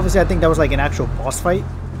others. Obviously, I think that was like an actual boss fight.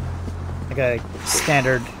 Like a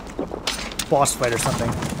standard boss fight or something.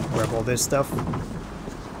 Grab all this stuff.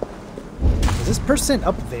 Is this person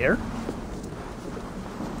up there?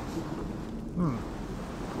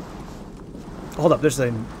 Hold up, there's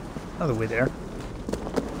another way there.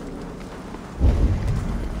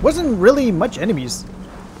 Wasn't really much enemies.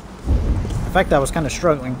 In fact, I was kind of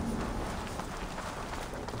struggling.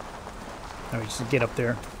 Alright, just get up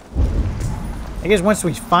there. I guess once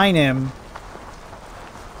we find him,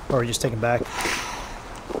 or we just take him back.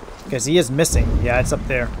 Because he is missing. Yeah, it's up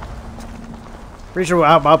there. Pretty sure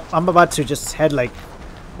I'm about to just head like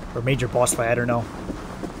for a major boss fight, I don't know.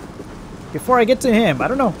 Before I get to him, I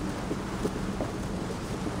don't know.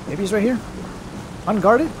 Maybe he's right here.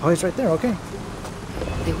 Unguarded? Oh, he's right there, okay.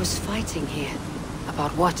 There was fighting here.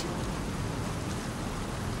 About what?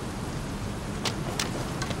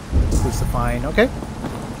 Who's the fine? Okay.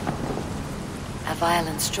 A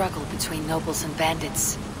violent struggle between nobles and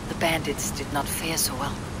bandits. The bandits did not fare so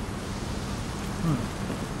well.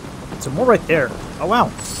 Some more right there. Oh,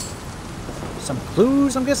 wow. Some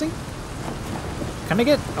clues, I'm guessing? Can I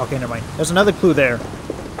get... Okay, never mind. There's another clue there.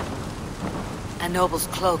 A noble's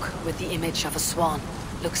cloak with the image of a swan.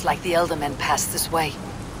 Looks like the elder men passed this way.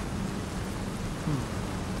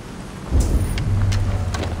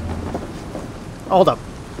 Hold up.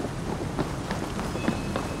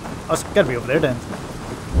 Oh, it's gotta be over there then.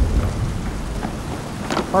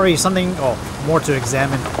 Already something... Oh, more to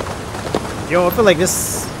examine. Yo, I feel like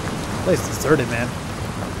this place is deserted, man.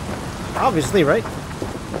 Obviously, right?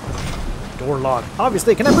 Door locked.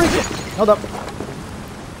 Obviously, can I break it? Hold up.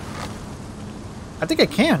 I think I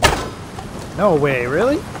can. No way,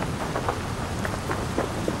 really?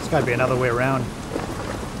 There's gotta be another way around.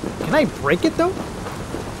 Can I break it, though?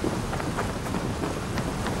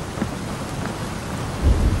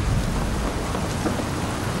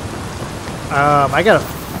 I gotta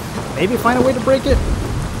maybe find a way to break it.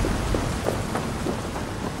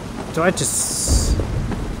 Do I just...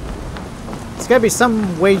 There's gotta be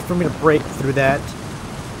some way for me to break through that.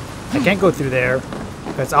 I can't go through there.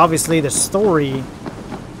 Because obviously the story...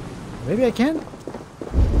 Maybe I can?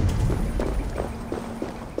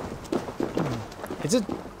 Is it...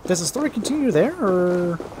 Does the story continue there,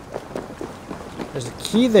 or... There's a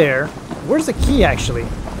key there. Where's the key, actually?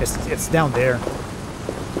 It's down there.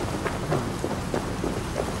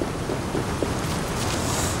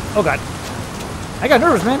 Oh god. I got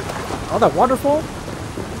nervous, man. All that waterfall.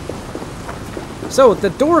 So the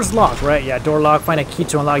door's locked, right? Yeah, door locked. Find a key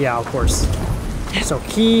to unlock. Yeah, of course. So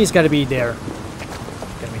key's got to be there.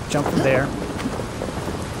 Gonna be jump from there.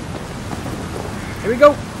 Here we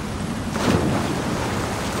go.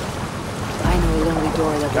 I know a lonely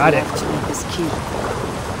door that Got will it. have to make this key.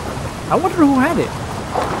 I wonder who had it.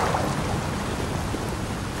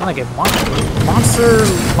 Like a monster,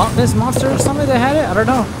 Loch Ness monster or something that had it. I don't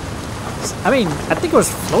know. I mean, I think it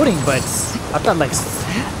was floating, but I thought like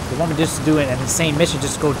the woman just do an insane mission,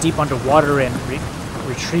 just go deep underwater and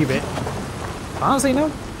retrieve it. Honestly,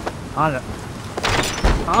 no. I don't know.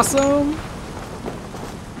 Awesome.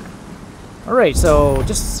 All right, so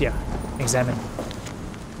just yeah, examine,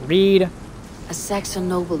 read. A Saxon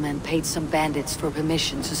nobleman paid some bandits for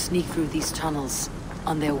permission to sneak through these tunnels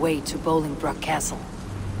on their way to Bolingbroke Castle.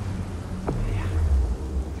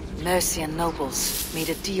 Mercian nobles made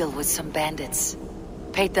a deal with some bandits,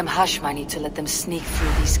 paid them hush money to let them sneak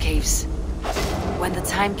through these caves. When the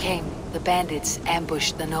time came, the bandits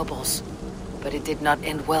ambushed the nobles, but it did not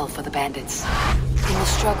end well for the bandits. In the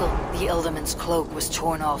struggle, the Elderman's cloak was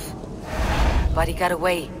torn off, but he got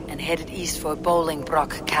away and headed east for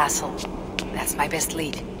Bolingbroke Castle. That's my best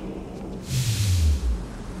lead.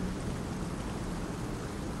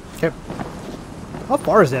 Okay. How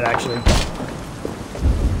far is it actually?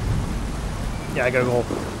 Yeah, I gotta go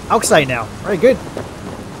outside now. Very good.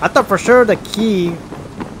 I thought for sure the key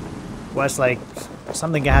was like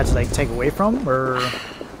something I had to like take away from, or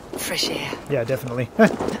fresh air. Yeah, definitely.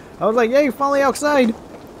 I was like, yay, finally outside.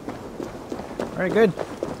 Very good.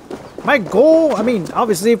 My goal, I mean,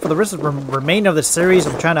 obviously for the rest of the remainder of the series,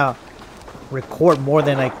 I'm trying to record more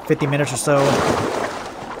than like 50 minutes or so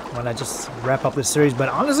when I just wrap up this series. But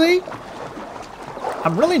honestly,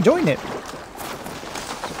 I'm really enjoying it.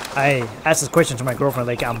 I asked this question to my girlfriend,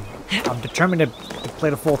 like I'm determined to play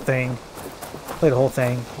the full thing, play the whole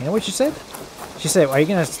thing. You know what she said? She said, "Are you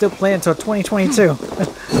gonna still play until 2022?"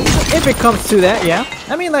 If it comes to that, yeah.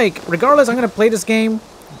 I mean, like regardless, I'm gonna play this game.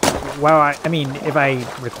 Well, I mean, if I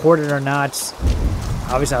record it or not.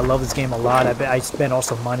 Obviously, I love this game a lot. I spent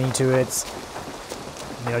also money to it.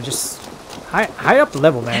 You know, just high up the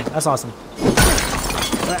level, man. That's awesome.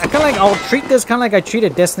 I kind of like, I'll treat this kind of like I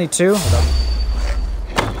treated Destiny 2. Hold up.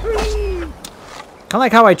 Kind of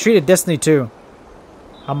like how I treated Destiny 2.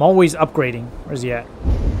 I'm always upgrading. Where's he at?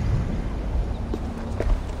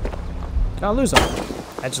 Gotta lose him.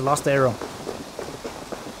 I just lost the arrow.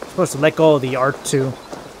 I'm supposed to let go of the R2.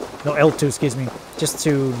 No, L2, excuse me. Just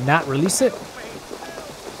to not release it.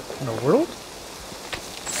 In the world?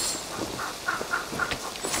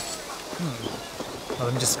 Oh,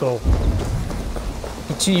 let me just go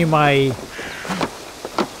continue my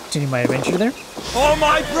adventure there. Oh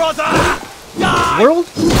my brother! World?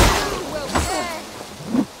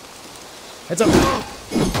 Heads up.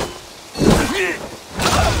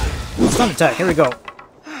 Stun attack, here we go.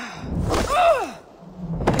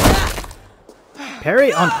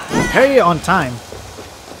 Parry on time.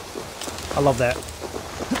 I love that.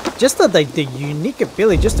 Just the unique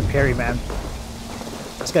ability just to parry, man.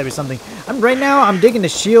 That's gotta be something. Right now I'm digging the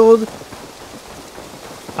shield.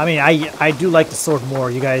 I mean, I do like the sword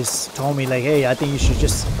more. You guys told me like, hey, I think you should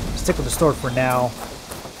just stick with the sword for now.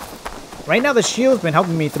 Right now the shield's been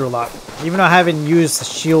helping me through a lot. Even though I haven't used the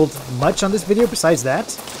shield much on this video besides that.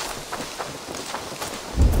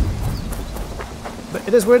 But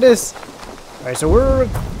it is what it is. Alright, so we're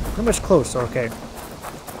pretty much close, okay.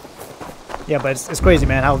 Yeah, but it's crazy,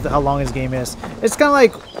 man, how long this game is. It's kind of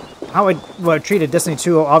like how I treated Destiny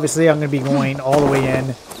 2. Obviously, I'm going to be going all the way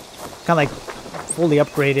in. Kind of like fully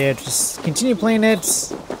upgraded. Just continue playing it.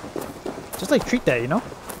 Just like treat that, you know?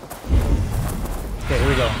 Okay, here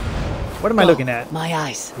we go. What am I looking at? My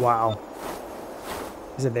eyes. Wow.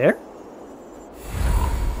 Is it there?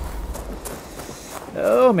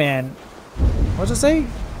 Oh, man. What's it say?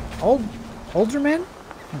 Older man?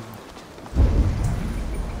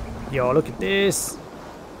 Yo, look at this.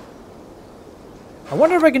 I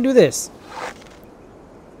wonder if I can do this.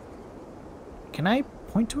 Can I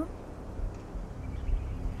point to him?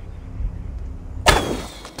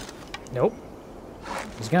 Nope.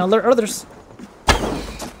 He's gonna alert others.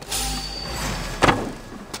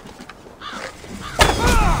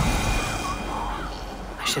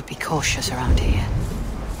 I should be cautious around here.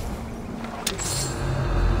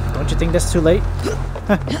 Don't you think that's too late?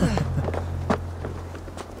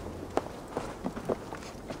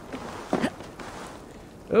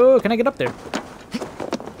 Oh, can I get up there?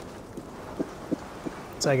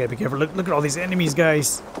 So I gotta be careful. Look at all these enemies,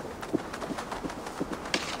 guys.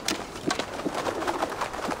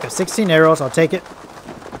 Got 16 arrows. I'll take it.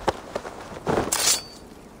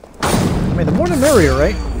 I mean, the more the merrier,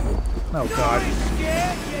 right? Oh, God.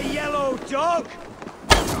 dog!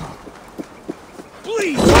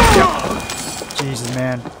 Please! Jesus,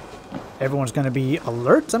 man. Everyone's gonna be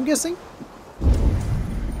alert, I'm guessing?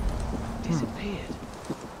 Disappeared.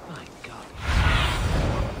 My God.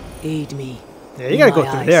 Aid me. Yeah, you gotta go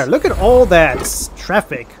through there. Look at all that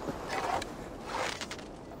traffic.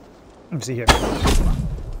 Let me see here.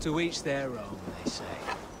 To each their own, they say.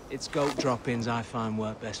 It's goat droppings I find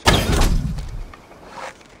work best for me.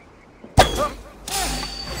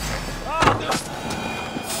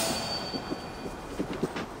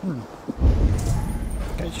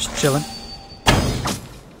 Okay, just chilling.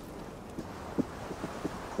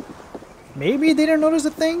 Maybe they didn't notice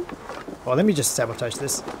a thing? Well, let me just sabotage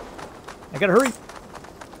this. I gotta hurry.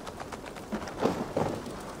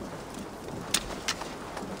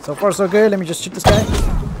 So far, so good. Let me just shoot this guy.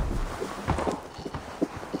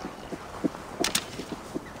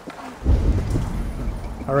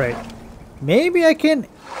 Alright. Maybe I can...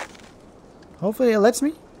 Hopefully it lets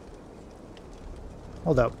me.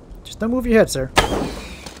 Hold up. Just don't move your head, sir.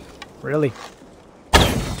 Really? In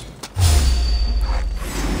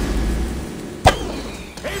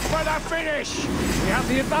for the finish! We have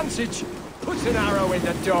the advantage. Put an arrow in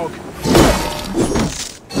the dog.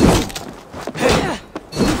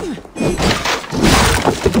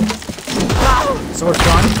 Sword's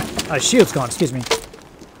gone. Shield's gone, excuse me.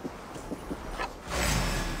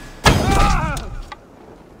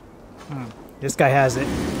 This guy has it.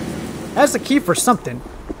 That's the key for something.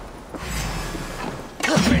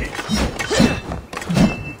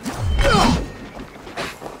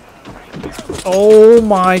 Oh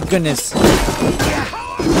my goodness.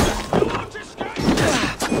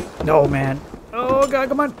 No, man. Oh god,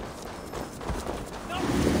 come on.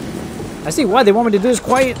 I see why they want me to do this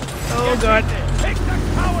quiet. Oh god.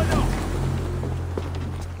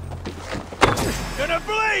 Gonna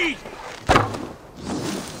bleed!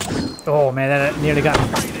 Oh man, that nearly got me.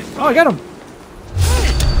 Oh, I got him.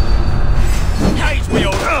 Cage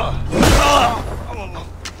wheel!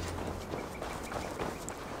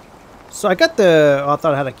 So I got the... Oh, I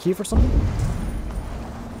thought I had a key for something.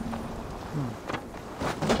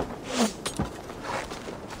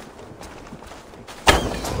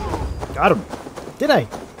 Got him. Did I?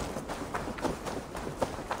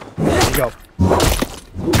 There you go.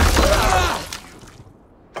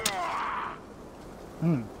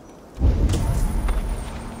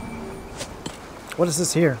 What is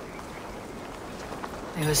this here?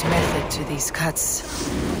 There was method to these cuts.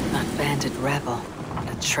 Not bandit rebel, but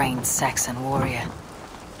a trained Saxon warrior.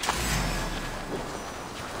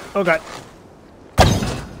 Oh god.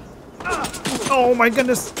 Oh my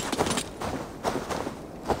goodness.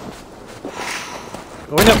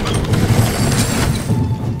 Going up.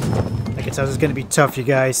 I can tell this is gonna be tough, you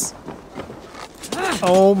guys.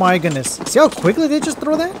 Oh my goodness. See how quickly they just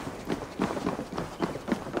throw that?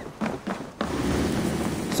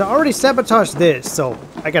 So I already sabotaged this, so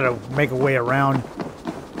I gotta make a way around.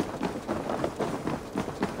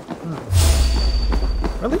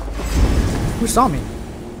 Really? Who saw me?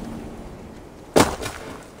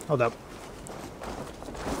 Hold up.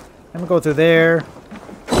 Let me go through there.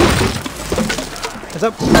 What's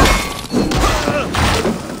up?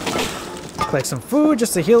 Collect some food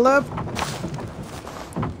just to heal up.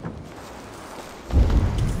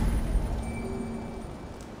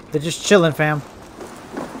 They're just chilling, fam.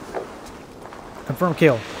 Confirm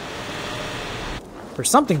kill. For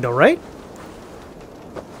something though, right?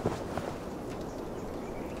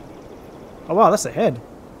 Oh wow, that's the head.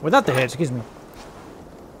 Without the head, excuse me.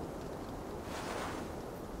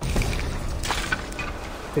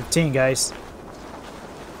 15, guys.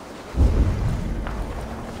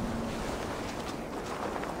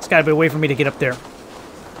 It's gotta be a way for me to get up there.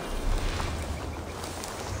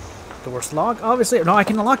 Door's locked, obviously. No, I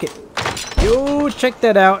can unlock it. Yo, check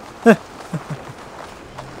that out.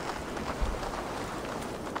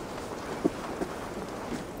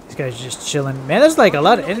 These guys are just chilling. Man, there's like a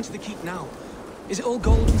lot of... the keep now. Is it all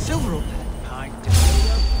gold and silver up there?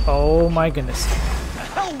 Oh my goodness. The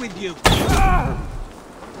hell with you!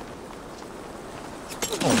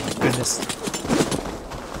 Oh my goodness.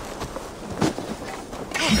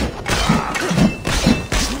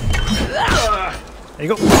 There you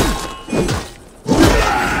go.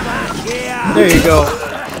 There you go.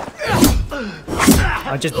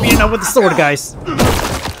 I'm just beating up with the sword, guys.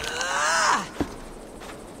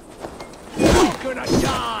 You're gonna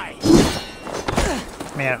die!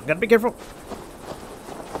 Man, gotta be careful.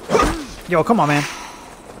 Yo, come on, man.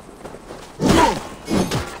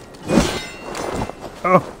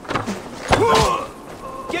 Oh.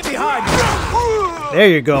 Get behind me! There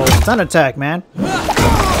you go. It's an attack, man.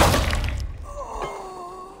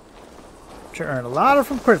 Should earn a lot of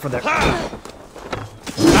credit from that.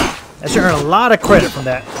 I should earn a lot of credit from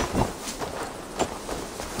that.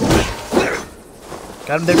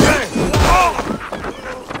 Got him there.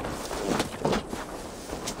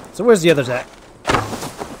 So where's the others at?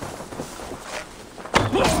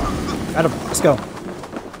 Got him. Let's go.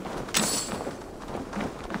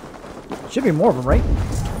 Should be more of them, right?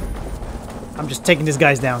 I'm just taking these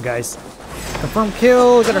guys down, guys. Confirm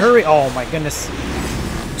kill. Gotta hurry. Oh my goodness.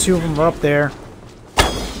 2 of them are up there.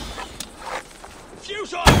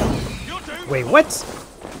 Wait, what?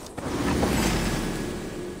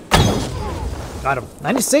 Got him.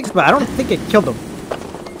 96, but I don't think it killed him.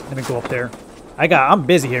 Let me go up there. I'm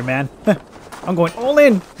busy here, man. I'm going all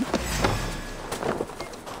in.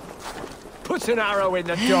 Put an arrow in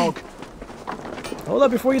the dog. Hold up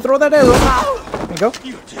before you throw that arrow. There you go.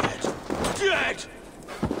 You're dead. Dead.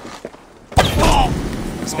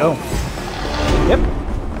 Let's go. Yep.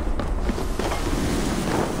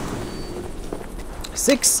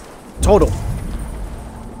 6 total.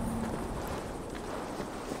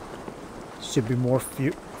 Should be more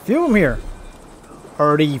few of them here.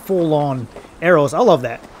 Already full on arrows. I love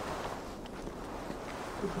that.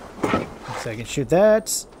 So I can shoot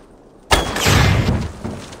that.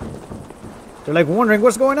 They're like wondering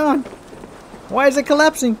what's going on. Why is it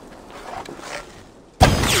collapsing?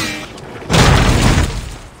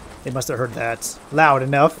 They must have heard that loud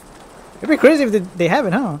enough. It'd be crazy if they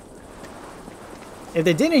haven't, huh? If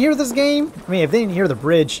they didn't hear this game, I mean, if they didn't hear the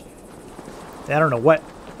bridge, I don't know what.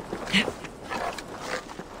 There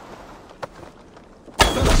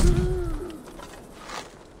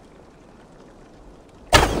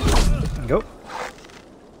you go.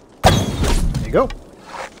 There you go.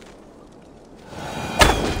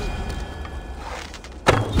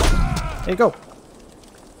 There you go.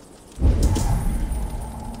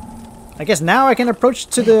 I guess now I can approach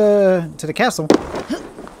to the castle.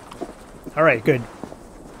 All right, good.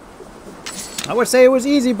 I would say it was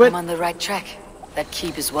easy, but I'm on the right track. That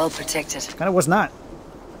keep is well protected. Kind of was not.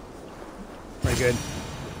 Very good.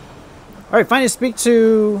 All right, finally speak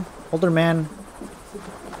to older man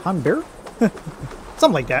Hanbear?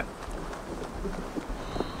 Something like that.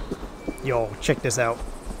 Yo, check this out.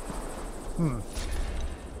 This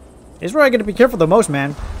is where I gotta be careful the most,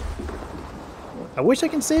 man. I wish I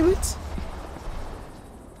can save it.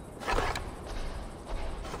 I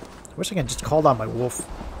wish I could just call down my wolf.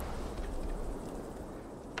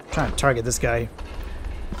 I'm trying to target this guy.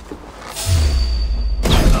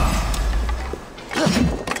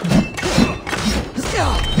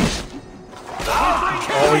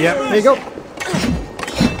 Oh yeah, there you go.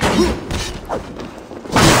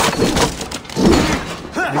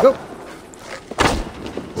 There you go.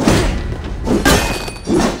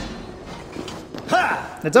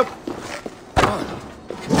 Heads up.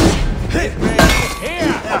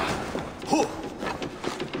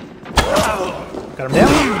 Got him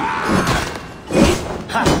down.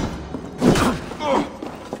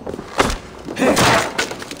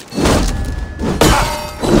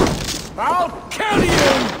 I'll kill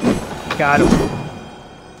you. Got him.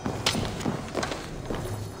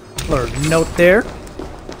 Little note there.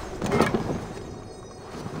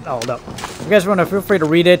 Oh, hold up. If you guys want to, feel free to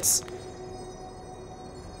read it.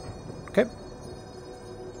 Okay.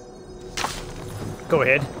 Go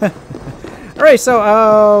ahead. Alright, so,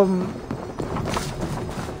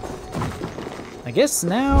 I guess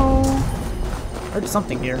now... I heard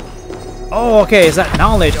something here. Oh, okay, is that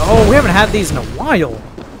knowledge? Oh, we haven't had these in a while.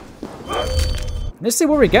 Let's see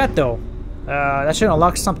what we got, though. That should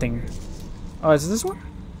unlock something. Oh, is it this one?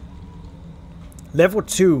 Level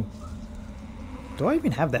 2. Do I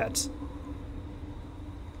even have that?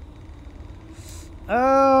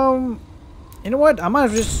 You know what? I might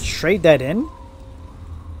as well just trade that in.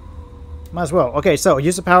 Might as well. Okay, so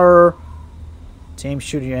use the power. Team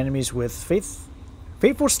shoot your enemies with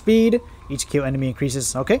faithful speed. Each kill enemy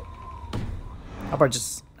increases. Okay. How about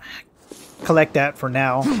just collect that for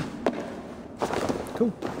now?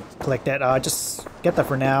 Cool. Collect that. Just get that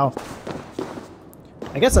for now.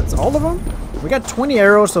 I guess that's all of them. We got 20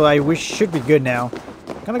 arrows, so we should be good now.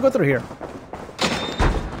 Gonna go through here.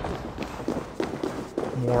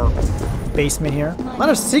 More basement here. A lot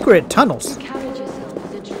of secret tunnels. Carriage yourself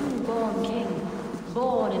as a true-born king,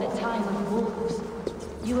 born in a time of wolves.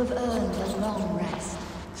 You have earned a long rest.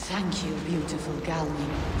 Thank you, beautiful Galmi.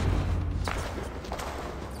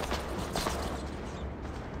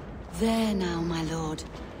 There now, my lord.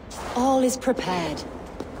 All is prepared.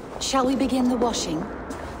 Shall we begin the washing?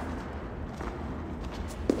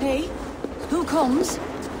 Hey, who comes?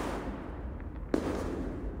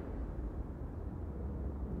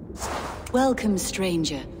 Welcome,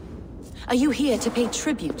 stranger. Are you here to pay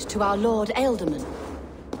tribute to our Lord Alderman?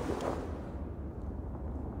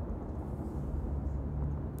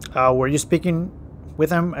 Were you speaking with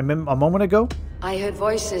him a moment ago? I heard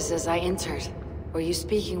voices as I entered. Were you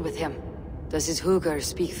speaking with him? Does his hugger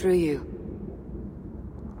speak through you?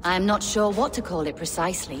 I am not sure what to call it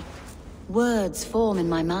precisely. Words form in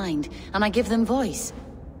my mind, and I give them voice.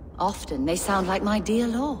 Often they sound like my dear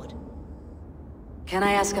lord. Can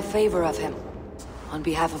I ask a favor of him? On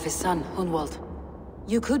behalf of his son, HUNWALD.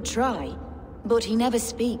 You could try, but he never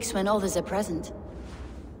speaks when others are present.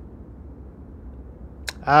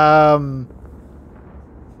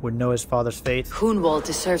 Would know his father's fate. HUNWALD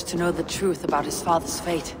deserves to know the truth about his father's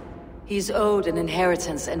fate. He's owed an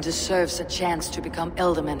inheritance and deserves a chance to become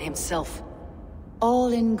Alderman himself.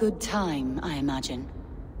 All in good time, I imagine.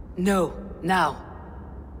 No, now.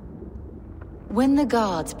 When the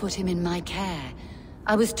guards put him in my care,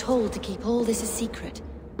 I was told to keep all this a secret.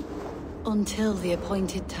 Until the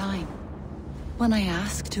appointed time. When I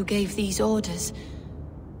asked who gave these orders,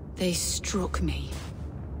 they struck me.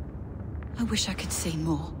 I wish I could say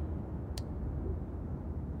more.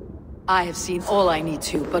 I have seen all I need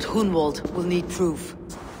to, but HUNWALD will need proof.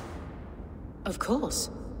 Of course.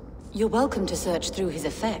 You're welcome to search through his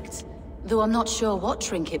effects, though I'm not sure what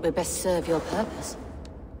trinket would best serve your purpose.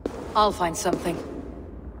 I'll find something.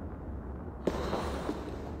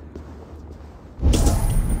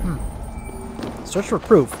 Search for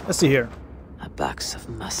proof. Let's see here. A box of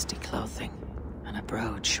musty clothing, and a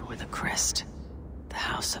brooch with a crest. The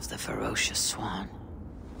house of the ferocious swan.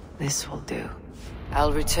 This will do.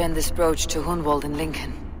 I'll return this brooch to HUNWALD in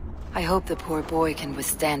Lincoln. I hope the poor boy can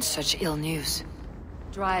withstand such ill news.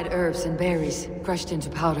 Dried herbs and berries, crushed into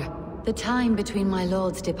powder. The time between my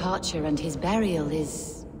lord's departure and his burial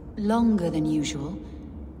is longer than usual.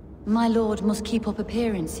 My lord must keep up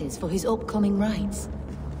appearances for his upcoming rites.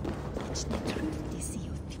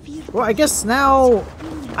 Well, I guess now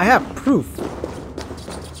I have proof.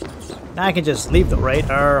 Now I can just leave though, right?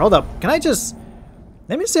 Or hold up. Can I just...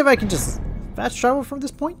 Let me see if I can just fast travel from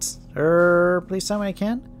this point. Or please tell me I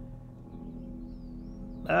can.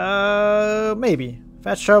 Maybe.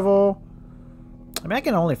 Fast travel. I mean, I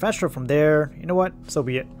can only fast travel from there. You know what? So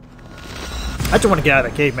be it. I just want to get out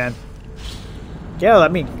of the cave, man. Yeah, I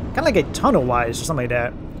mean, kind of like a tunnel-wise or something like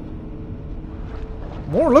that.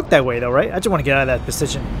 More look that way though, right? I just want to get out of that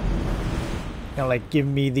position. Kind of like give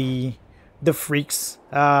me the freaks.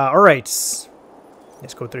 Alright.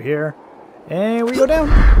 Let's go through here. And we go down.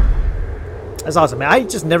 That's awesome, man. I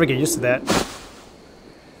just never get used to that.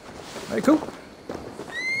 Alright, cool.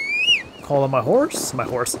 Call on my horse. My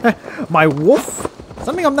horse. My wolf.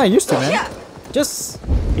 Something I'm not used to, man. Just,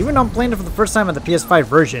 even though I'm playing it for the first time on the PS5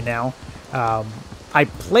 version now, I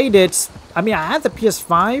played it. I mean, I had the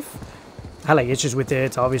PS5. I had like issues with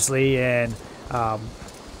it, obviously, and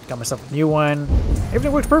got myself a new one.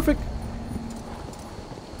 Everything works perfect.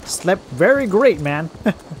 Slept very great, man.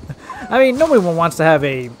 I mean, nobody wants to have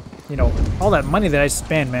a, you know, all that money that I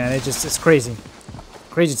spend, man. It's crazy.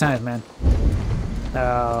 Crazy times, man.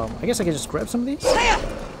 I guess I can just grab some of these.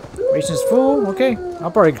 Ration's full. Okay,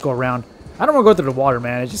 I'll probably go around. I don't want to go through the water,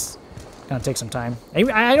 man. It just gonna take some time.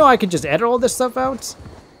 I know I could just edit all this stuff out.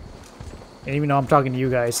 And even though I'm talking to you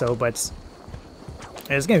guys, so, but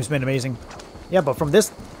yeah, this game's been amazing. Yeah, but from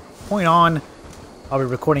this point on, I'll be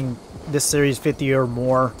recording this series 50 or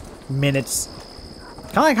more minutes.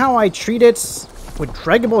 Kind of like how I treat it with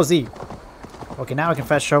Dragon Ball Z. Okay, now I can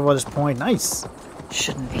fast travel at this point. Nice.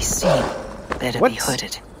 Shouldn't be seen. Better be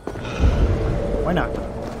hooded. Why not?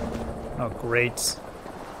 Oh, great.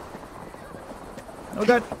 Oh,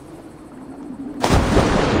 God.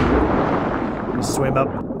 Swim up.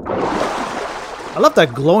 I love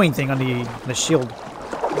that glowing thing on the shield.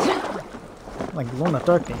 Like glow in the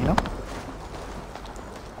dark thing, you know?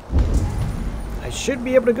 I should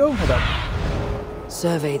be able to go. Hold up.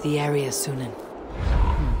 Survey the area, Sunan.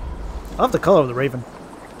 I love the color of the raven.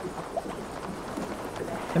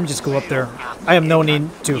 Let me just go up there. I have no need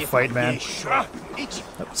to fight, man. Oh,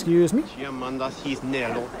 excuse me. I'm not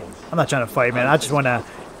trying to fight, man. I just want to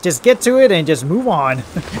just get to it and just move on.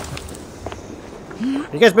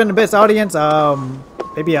 You guys been the best audience.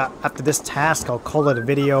 Maybe after this task, I'll call it a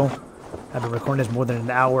video. I've been recording this more than an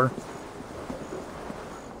hour.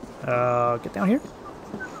 Get down here.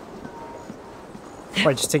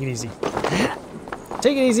 Alright, just take it easy.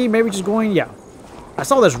 Take it easy. Maybe just going. Yeah. I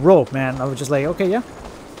saw this rope, man. I was just like, okay, yeah.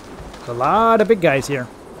 There's a lot of big guys here.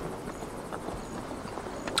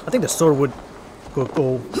 I think the sword would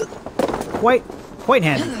go quite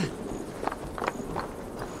handy.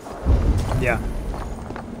 Yeah.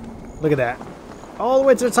 Look at that. All the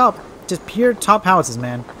way to the top. Just pure top houses,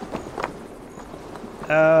 man.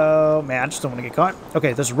 Oh, man, I just don't want to get caught.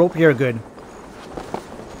 Okay, there's a rope here, good.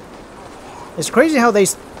 It's crazy how they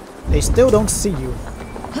still don't see you.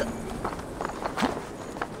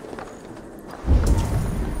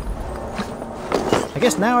 I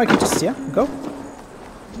guess now I can just, yeah, go.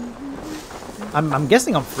 I'm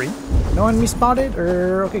guessing I'm free. No enemy spotted,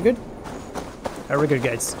 or okay, good. We're good,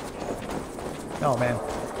 guys. Oh man,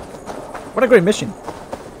 what a great mission!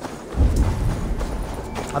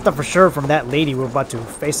 I thought for sure from that lady we were about to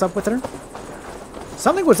face up with her.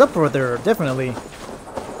 Something was up with her, definitely. I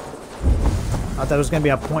thought there was gonna be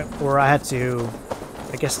a point where I had to,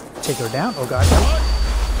 I guess, take her down. Oh god,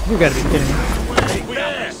 you gotta be kidding me!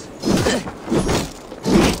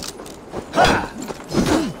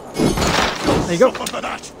 There you go.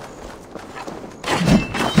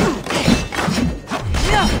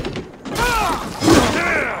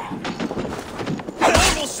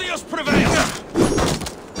 We'll see us prevail.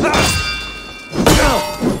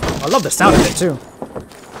 I love the sound of it too.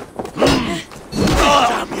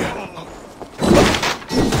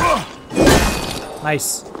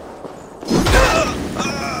 Nice.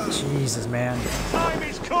 Jesus, man. Time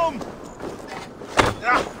is come.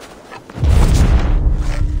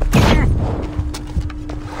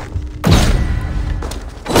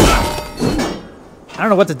 I don't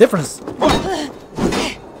know what the difference,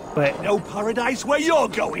 but no paradise where you're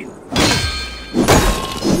going.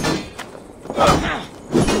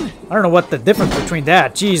 I don't know what the difference between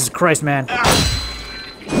that. Jesus Christ, man! It's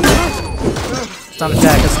time to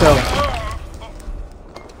attack. Let's go.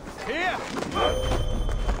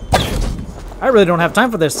 I really don't have time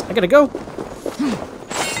for this. I gotta go.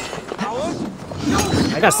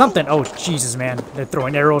 I got something. Oh Jesus, man! They're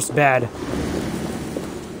throwing arrows. Bad.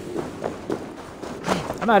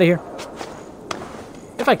 I'm out of here.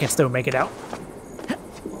 If I can still make it out.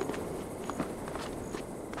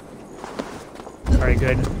 Alright,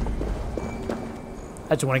 good.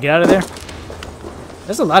 I just want to get out of there.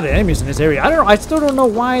 There's a lot of enemies in this area. I still don't know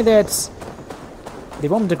why that's... They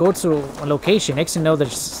want me to go to a location. Next thing you know,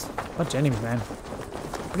 there's a bunch of enemies, man.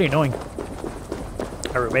 Pretty annoying.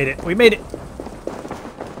 Alright, we made it. We made it.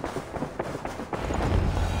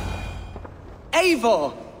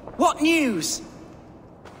 Eivor! What news?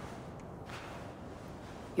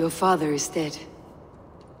 Your father is dead.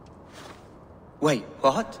 Wait,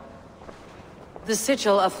 what? The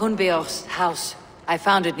sigil of Hunbeor's house. I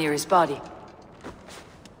found it near his body.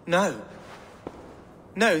 No.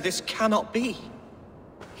 No, this cannot be.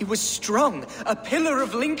 He was strong, a pillar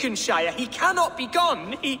of Lincolnshire. He cannot be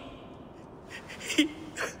gone. He...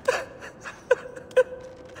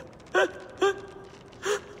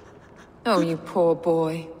 Oh, you poor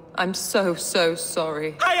boy. I'm so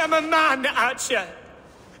sorry. I am a man, Archer.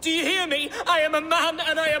 Do you hear me? I am a man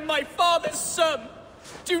and I am my father's son.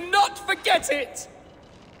 Do not forget it!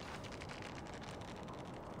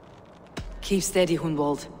 Keep steady,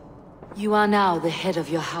 Hunwald. You are now the head of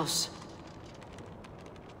your house.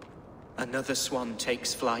 Another swan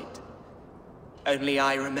takes flight. Only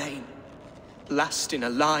I remain, last in a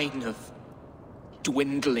line of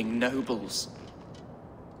dwindling nobles.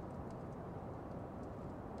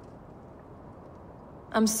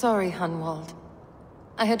 I'm sorry, Hunwald.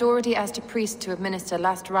 I had already asked a priest to administer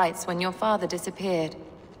last rites when your father disappeared.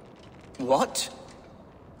 What?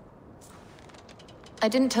 I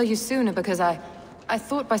didn't tell you sooner because I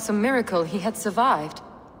thought by some miracle he had survived.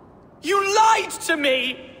 You lied to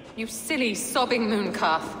me! You silly, sobbing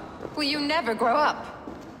mooncalf. Will you never grow up?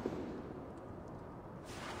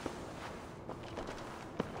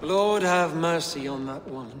 Lord have mercy on that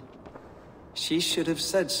woman. She should have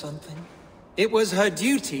said something. It was her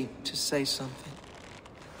duty to say something.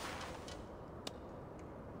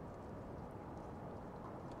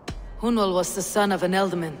 Hunwald was the son of an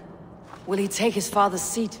ealdorman. Will he take his father's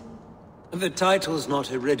seat? The title's not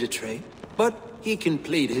hereditary, but he can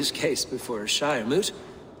plead his case before a Shire moot.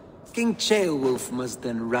 King Ceolwulf must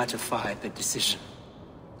then ratify the decision.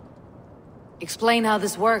 Explain how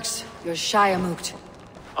this works, your Shire moot.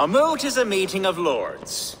 A moot is a meeting of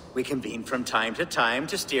lords. We convene from time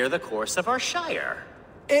to steer the course of our Shire.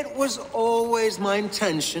 It was always my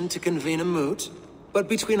intention to convene a moot, but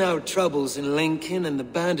between our troubles in Lincoln and the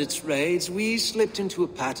bandits' raids, we slipped into a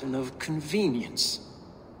pattern of convenience.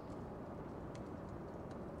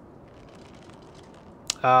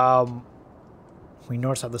 We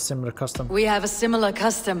Norse have the similar custom. We have a similar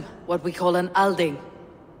custom, what we call an alding.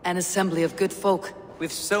 An assembly of good folk.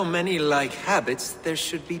 With so many like habits, there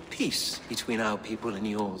should be peace between our people and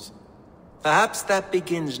yours. Perhaps that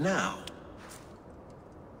begins now.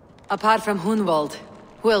 Apart from Hunwald,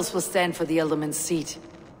 who else will stand for the ealdorman's seat?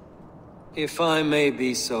 If I may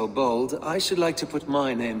be so bold, I should like to put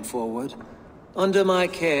my name forward. Under my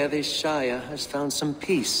care, this Shire has found some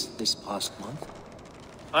peace this past month.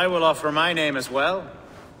 I will offer my name as well.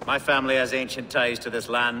 My family has ancient ties to this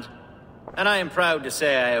land, and I am proud to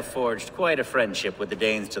say I have forged quite a friendship with the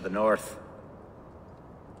Danes to the north.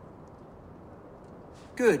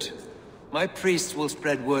 Good. My priest will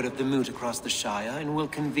spread word of the moot across the Shire and will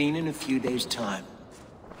convene in a few days' time.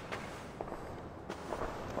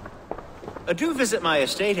 Do visit my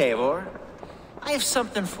estate, Eivor. I have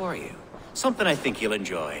something for you. Something I think you'll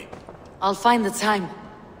enjoy. I'll find the time.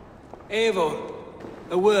 Eivor,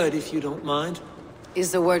 a word if you don't mind.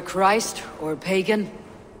 Is the word Christ or pagan?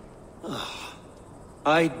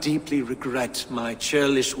 I deeply regret my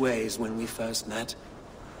churlish ways when we first met.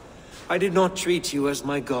 I did not treat you as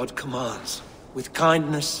my god commands, with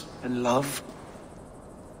kindness and love.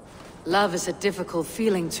 Love is a difficult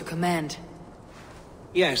feeling to command.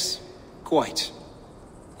 Yes, quite.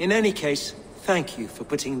 In any case, thank you for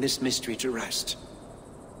putting this mystery to rest.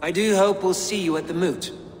 I do hope we'll see you at the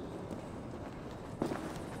moot.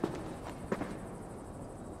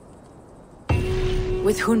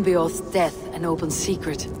 With Hunbeorth's death an open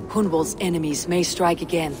secret, Hunwald's enemies may strike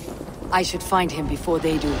again. I should find him before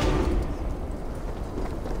they do.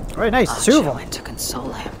 Alright, nice. Archer Two of them. went to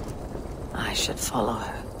console him. I should follow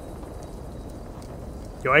her.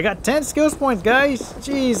 Yo, I got 10 skills points, guys.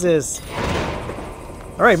 Jesus.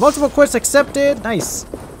 Alright, multiple quests accepted. Nice.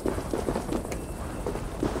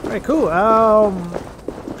 Alright, cool.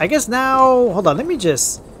 I guess now... Hold on, let me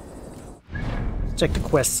just... check the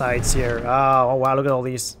quest sides here. Oh, wow, look at all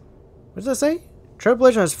these. What does that say?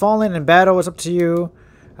 Trailblazer has fallen in battle. It's up to you.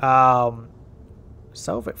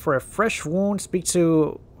 Salve it for a fresh wound. Speak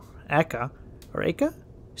to Aka. Or Aka?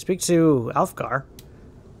 Speak to Alfgar.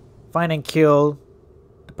 Find and kill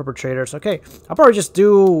the perpetrators. Okay, I'll probably just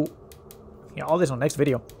do all this on the next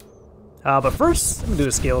video. But first, let me do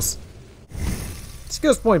the skills.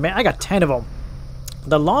 Skills point, man. I got 10 of them.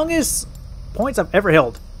 The longest points I've ever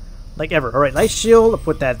held. Like ever. Alright, light shield. I'll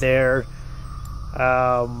put that there.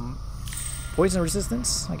 Poison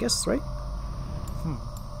resistance, I guess, right?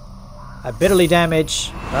 Bitterly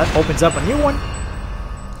damage. That opens up a new one.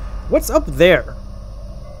 What's up there?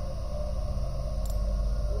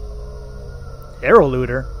 Arrow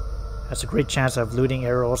looter. That's a great chance of looting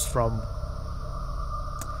arrows from...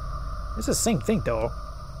 It's the same thing though.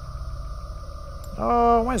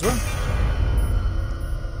 Oh, might as well.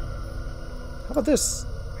 How about this?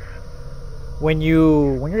 When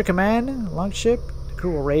you're in command, longship, the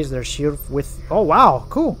crew will raise their shield with... Oh wow,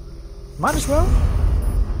 cool. Might as well.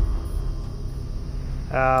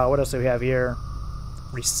 What else do we have here?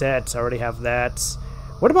 Reset, I already have that.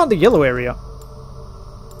 What about the yellow area?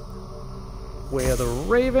 Way of the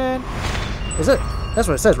Raven. Is it? That's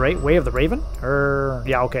what it says, right? Way of the Raven?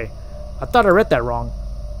 Yeah, okay. I thought I read that wrong.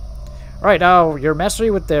 Alright, your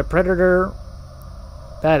mastery with the Predator.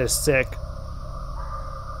 That is sick.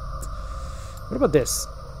 What about this?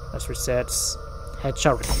 That's resets.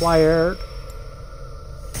 Headshot required.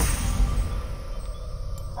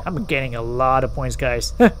 I'm getting a lot of points,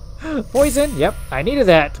 guys. Poison, yep. I needed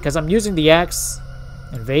that because I'm using the axe.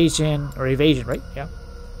 Evasion, right? Yeah.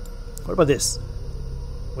 What about this?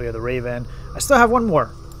 Way of the Raven. I still have one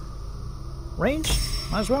more. Range?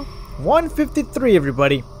 Might as well. 153,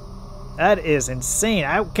 everybody. That is insane.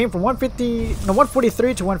 I came from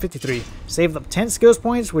 143 to 153. Saved up 10 skills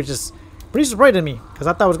points, which is pretty surprising to me because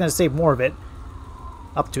I thought I was going to save more of it.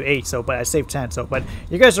 Up to 8, but I saved 10. But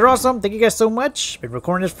you guys are awesome. Thank you guys so much. Been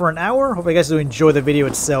recording this for an hour. Hope you guys do enjoy the video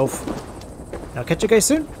itself. I'll catch you guys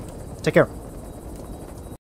soon. Take care.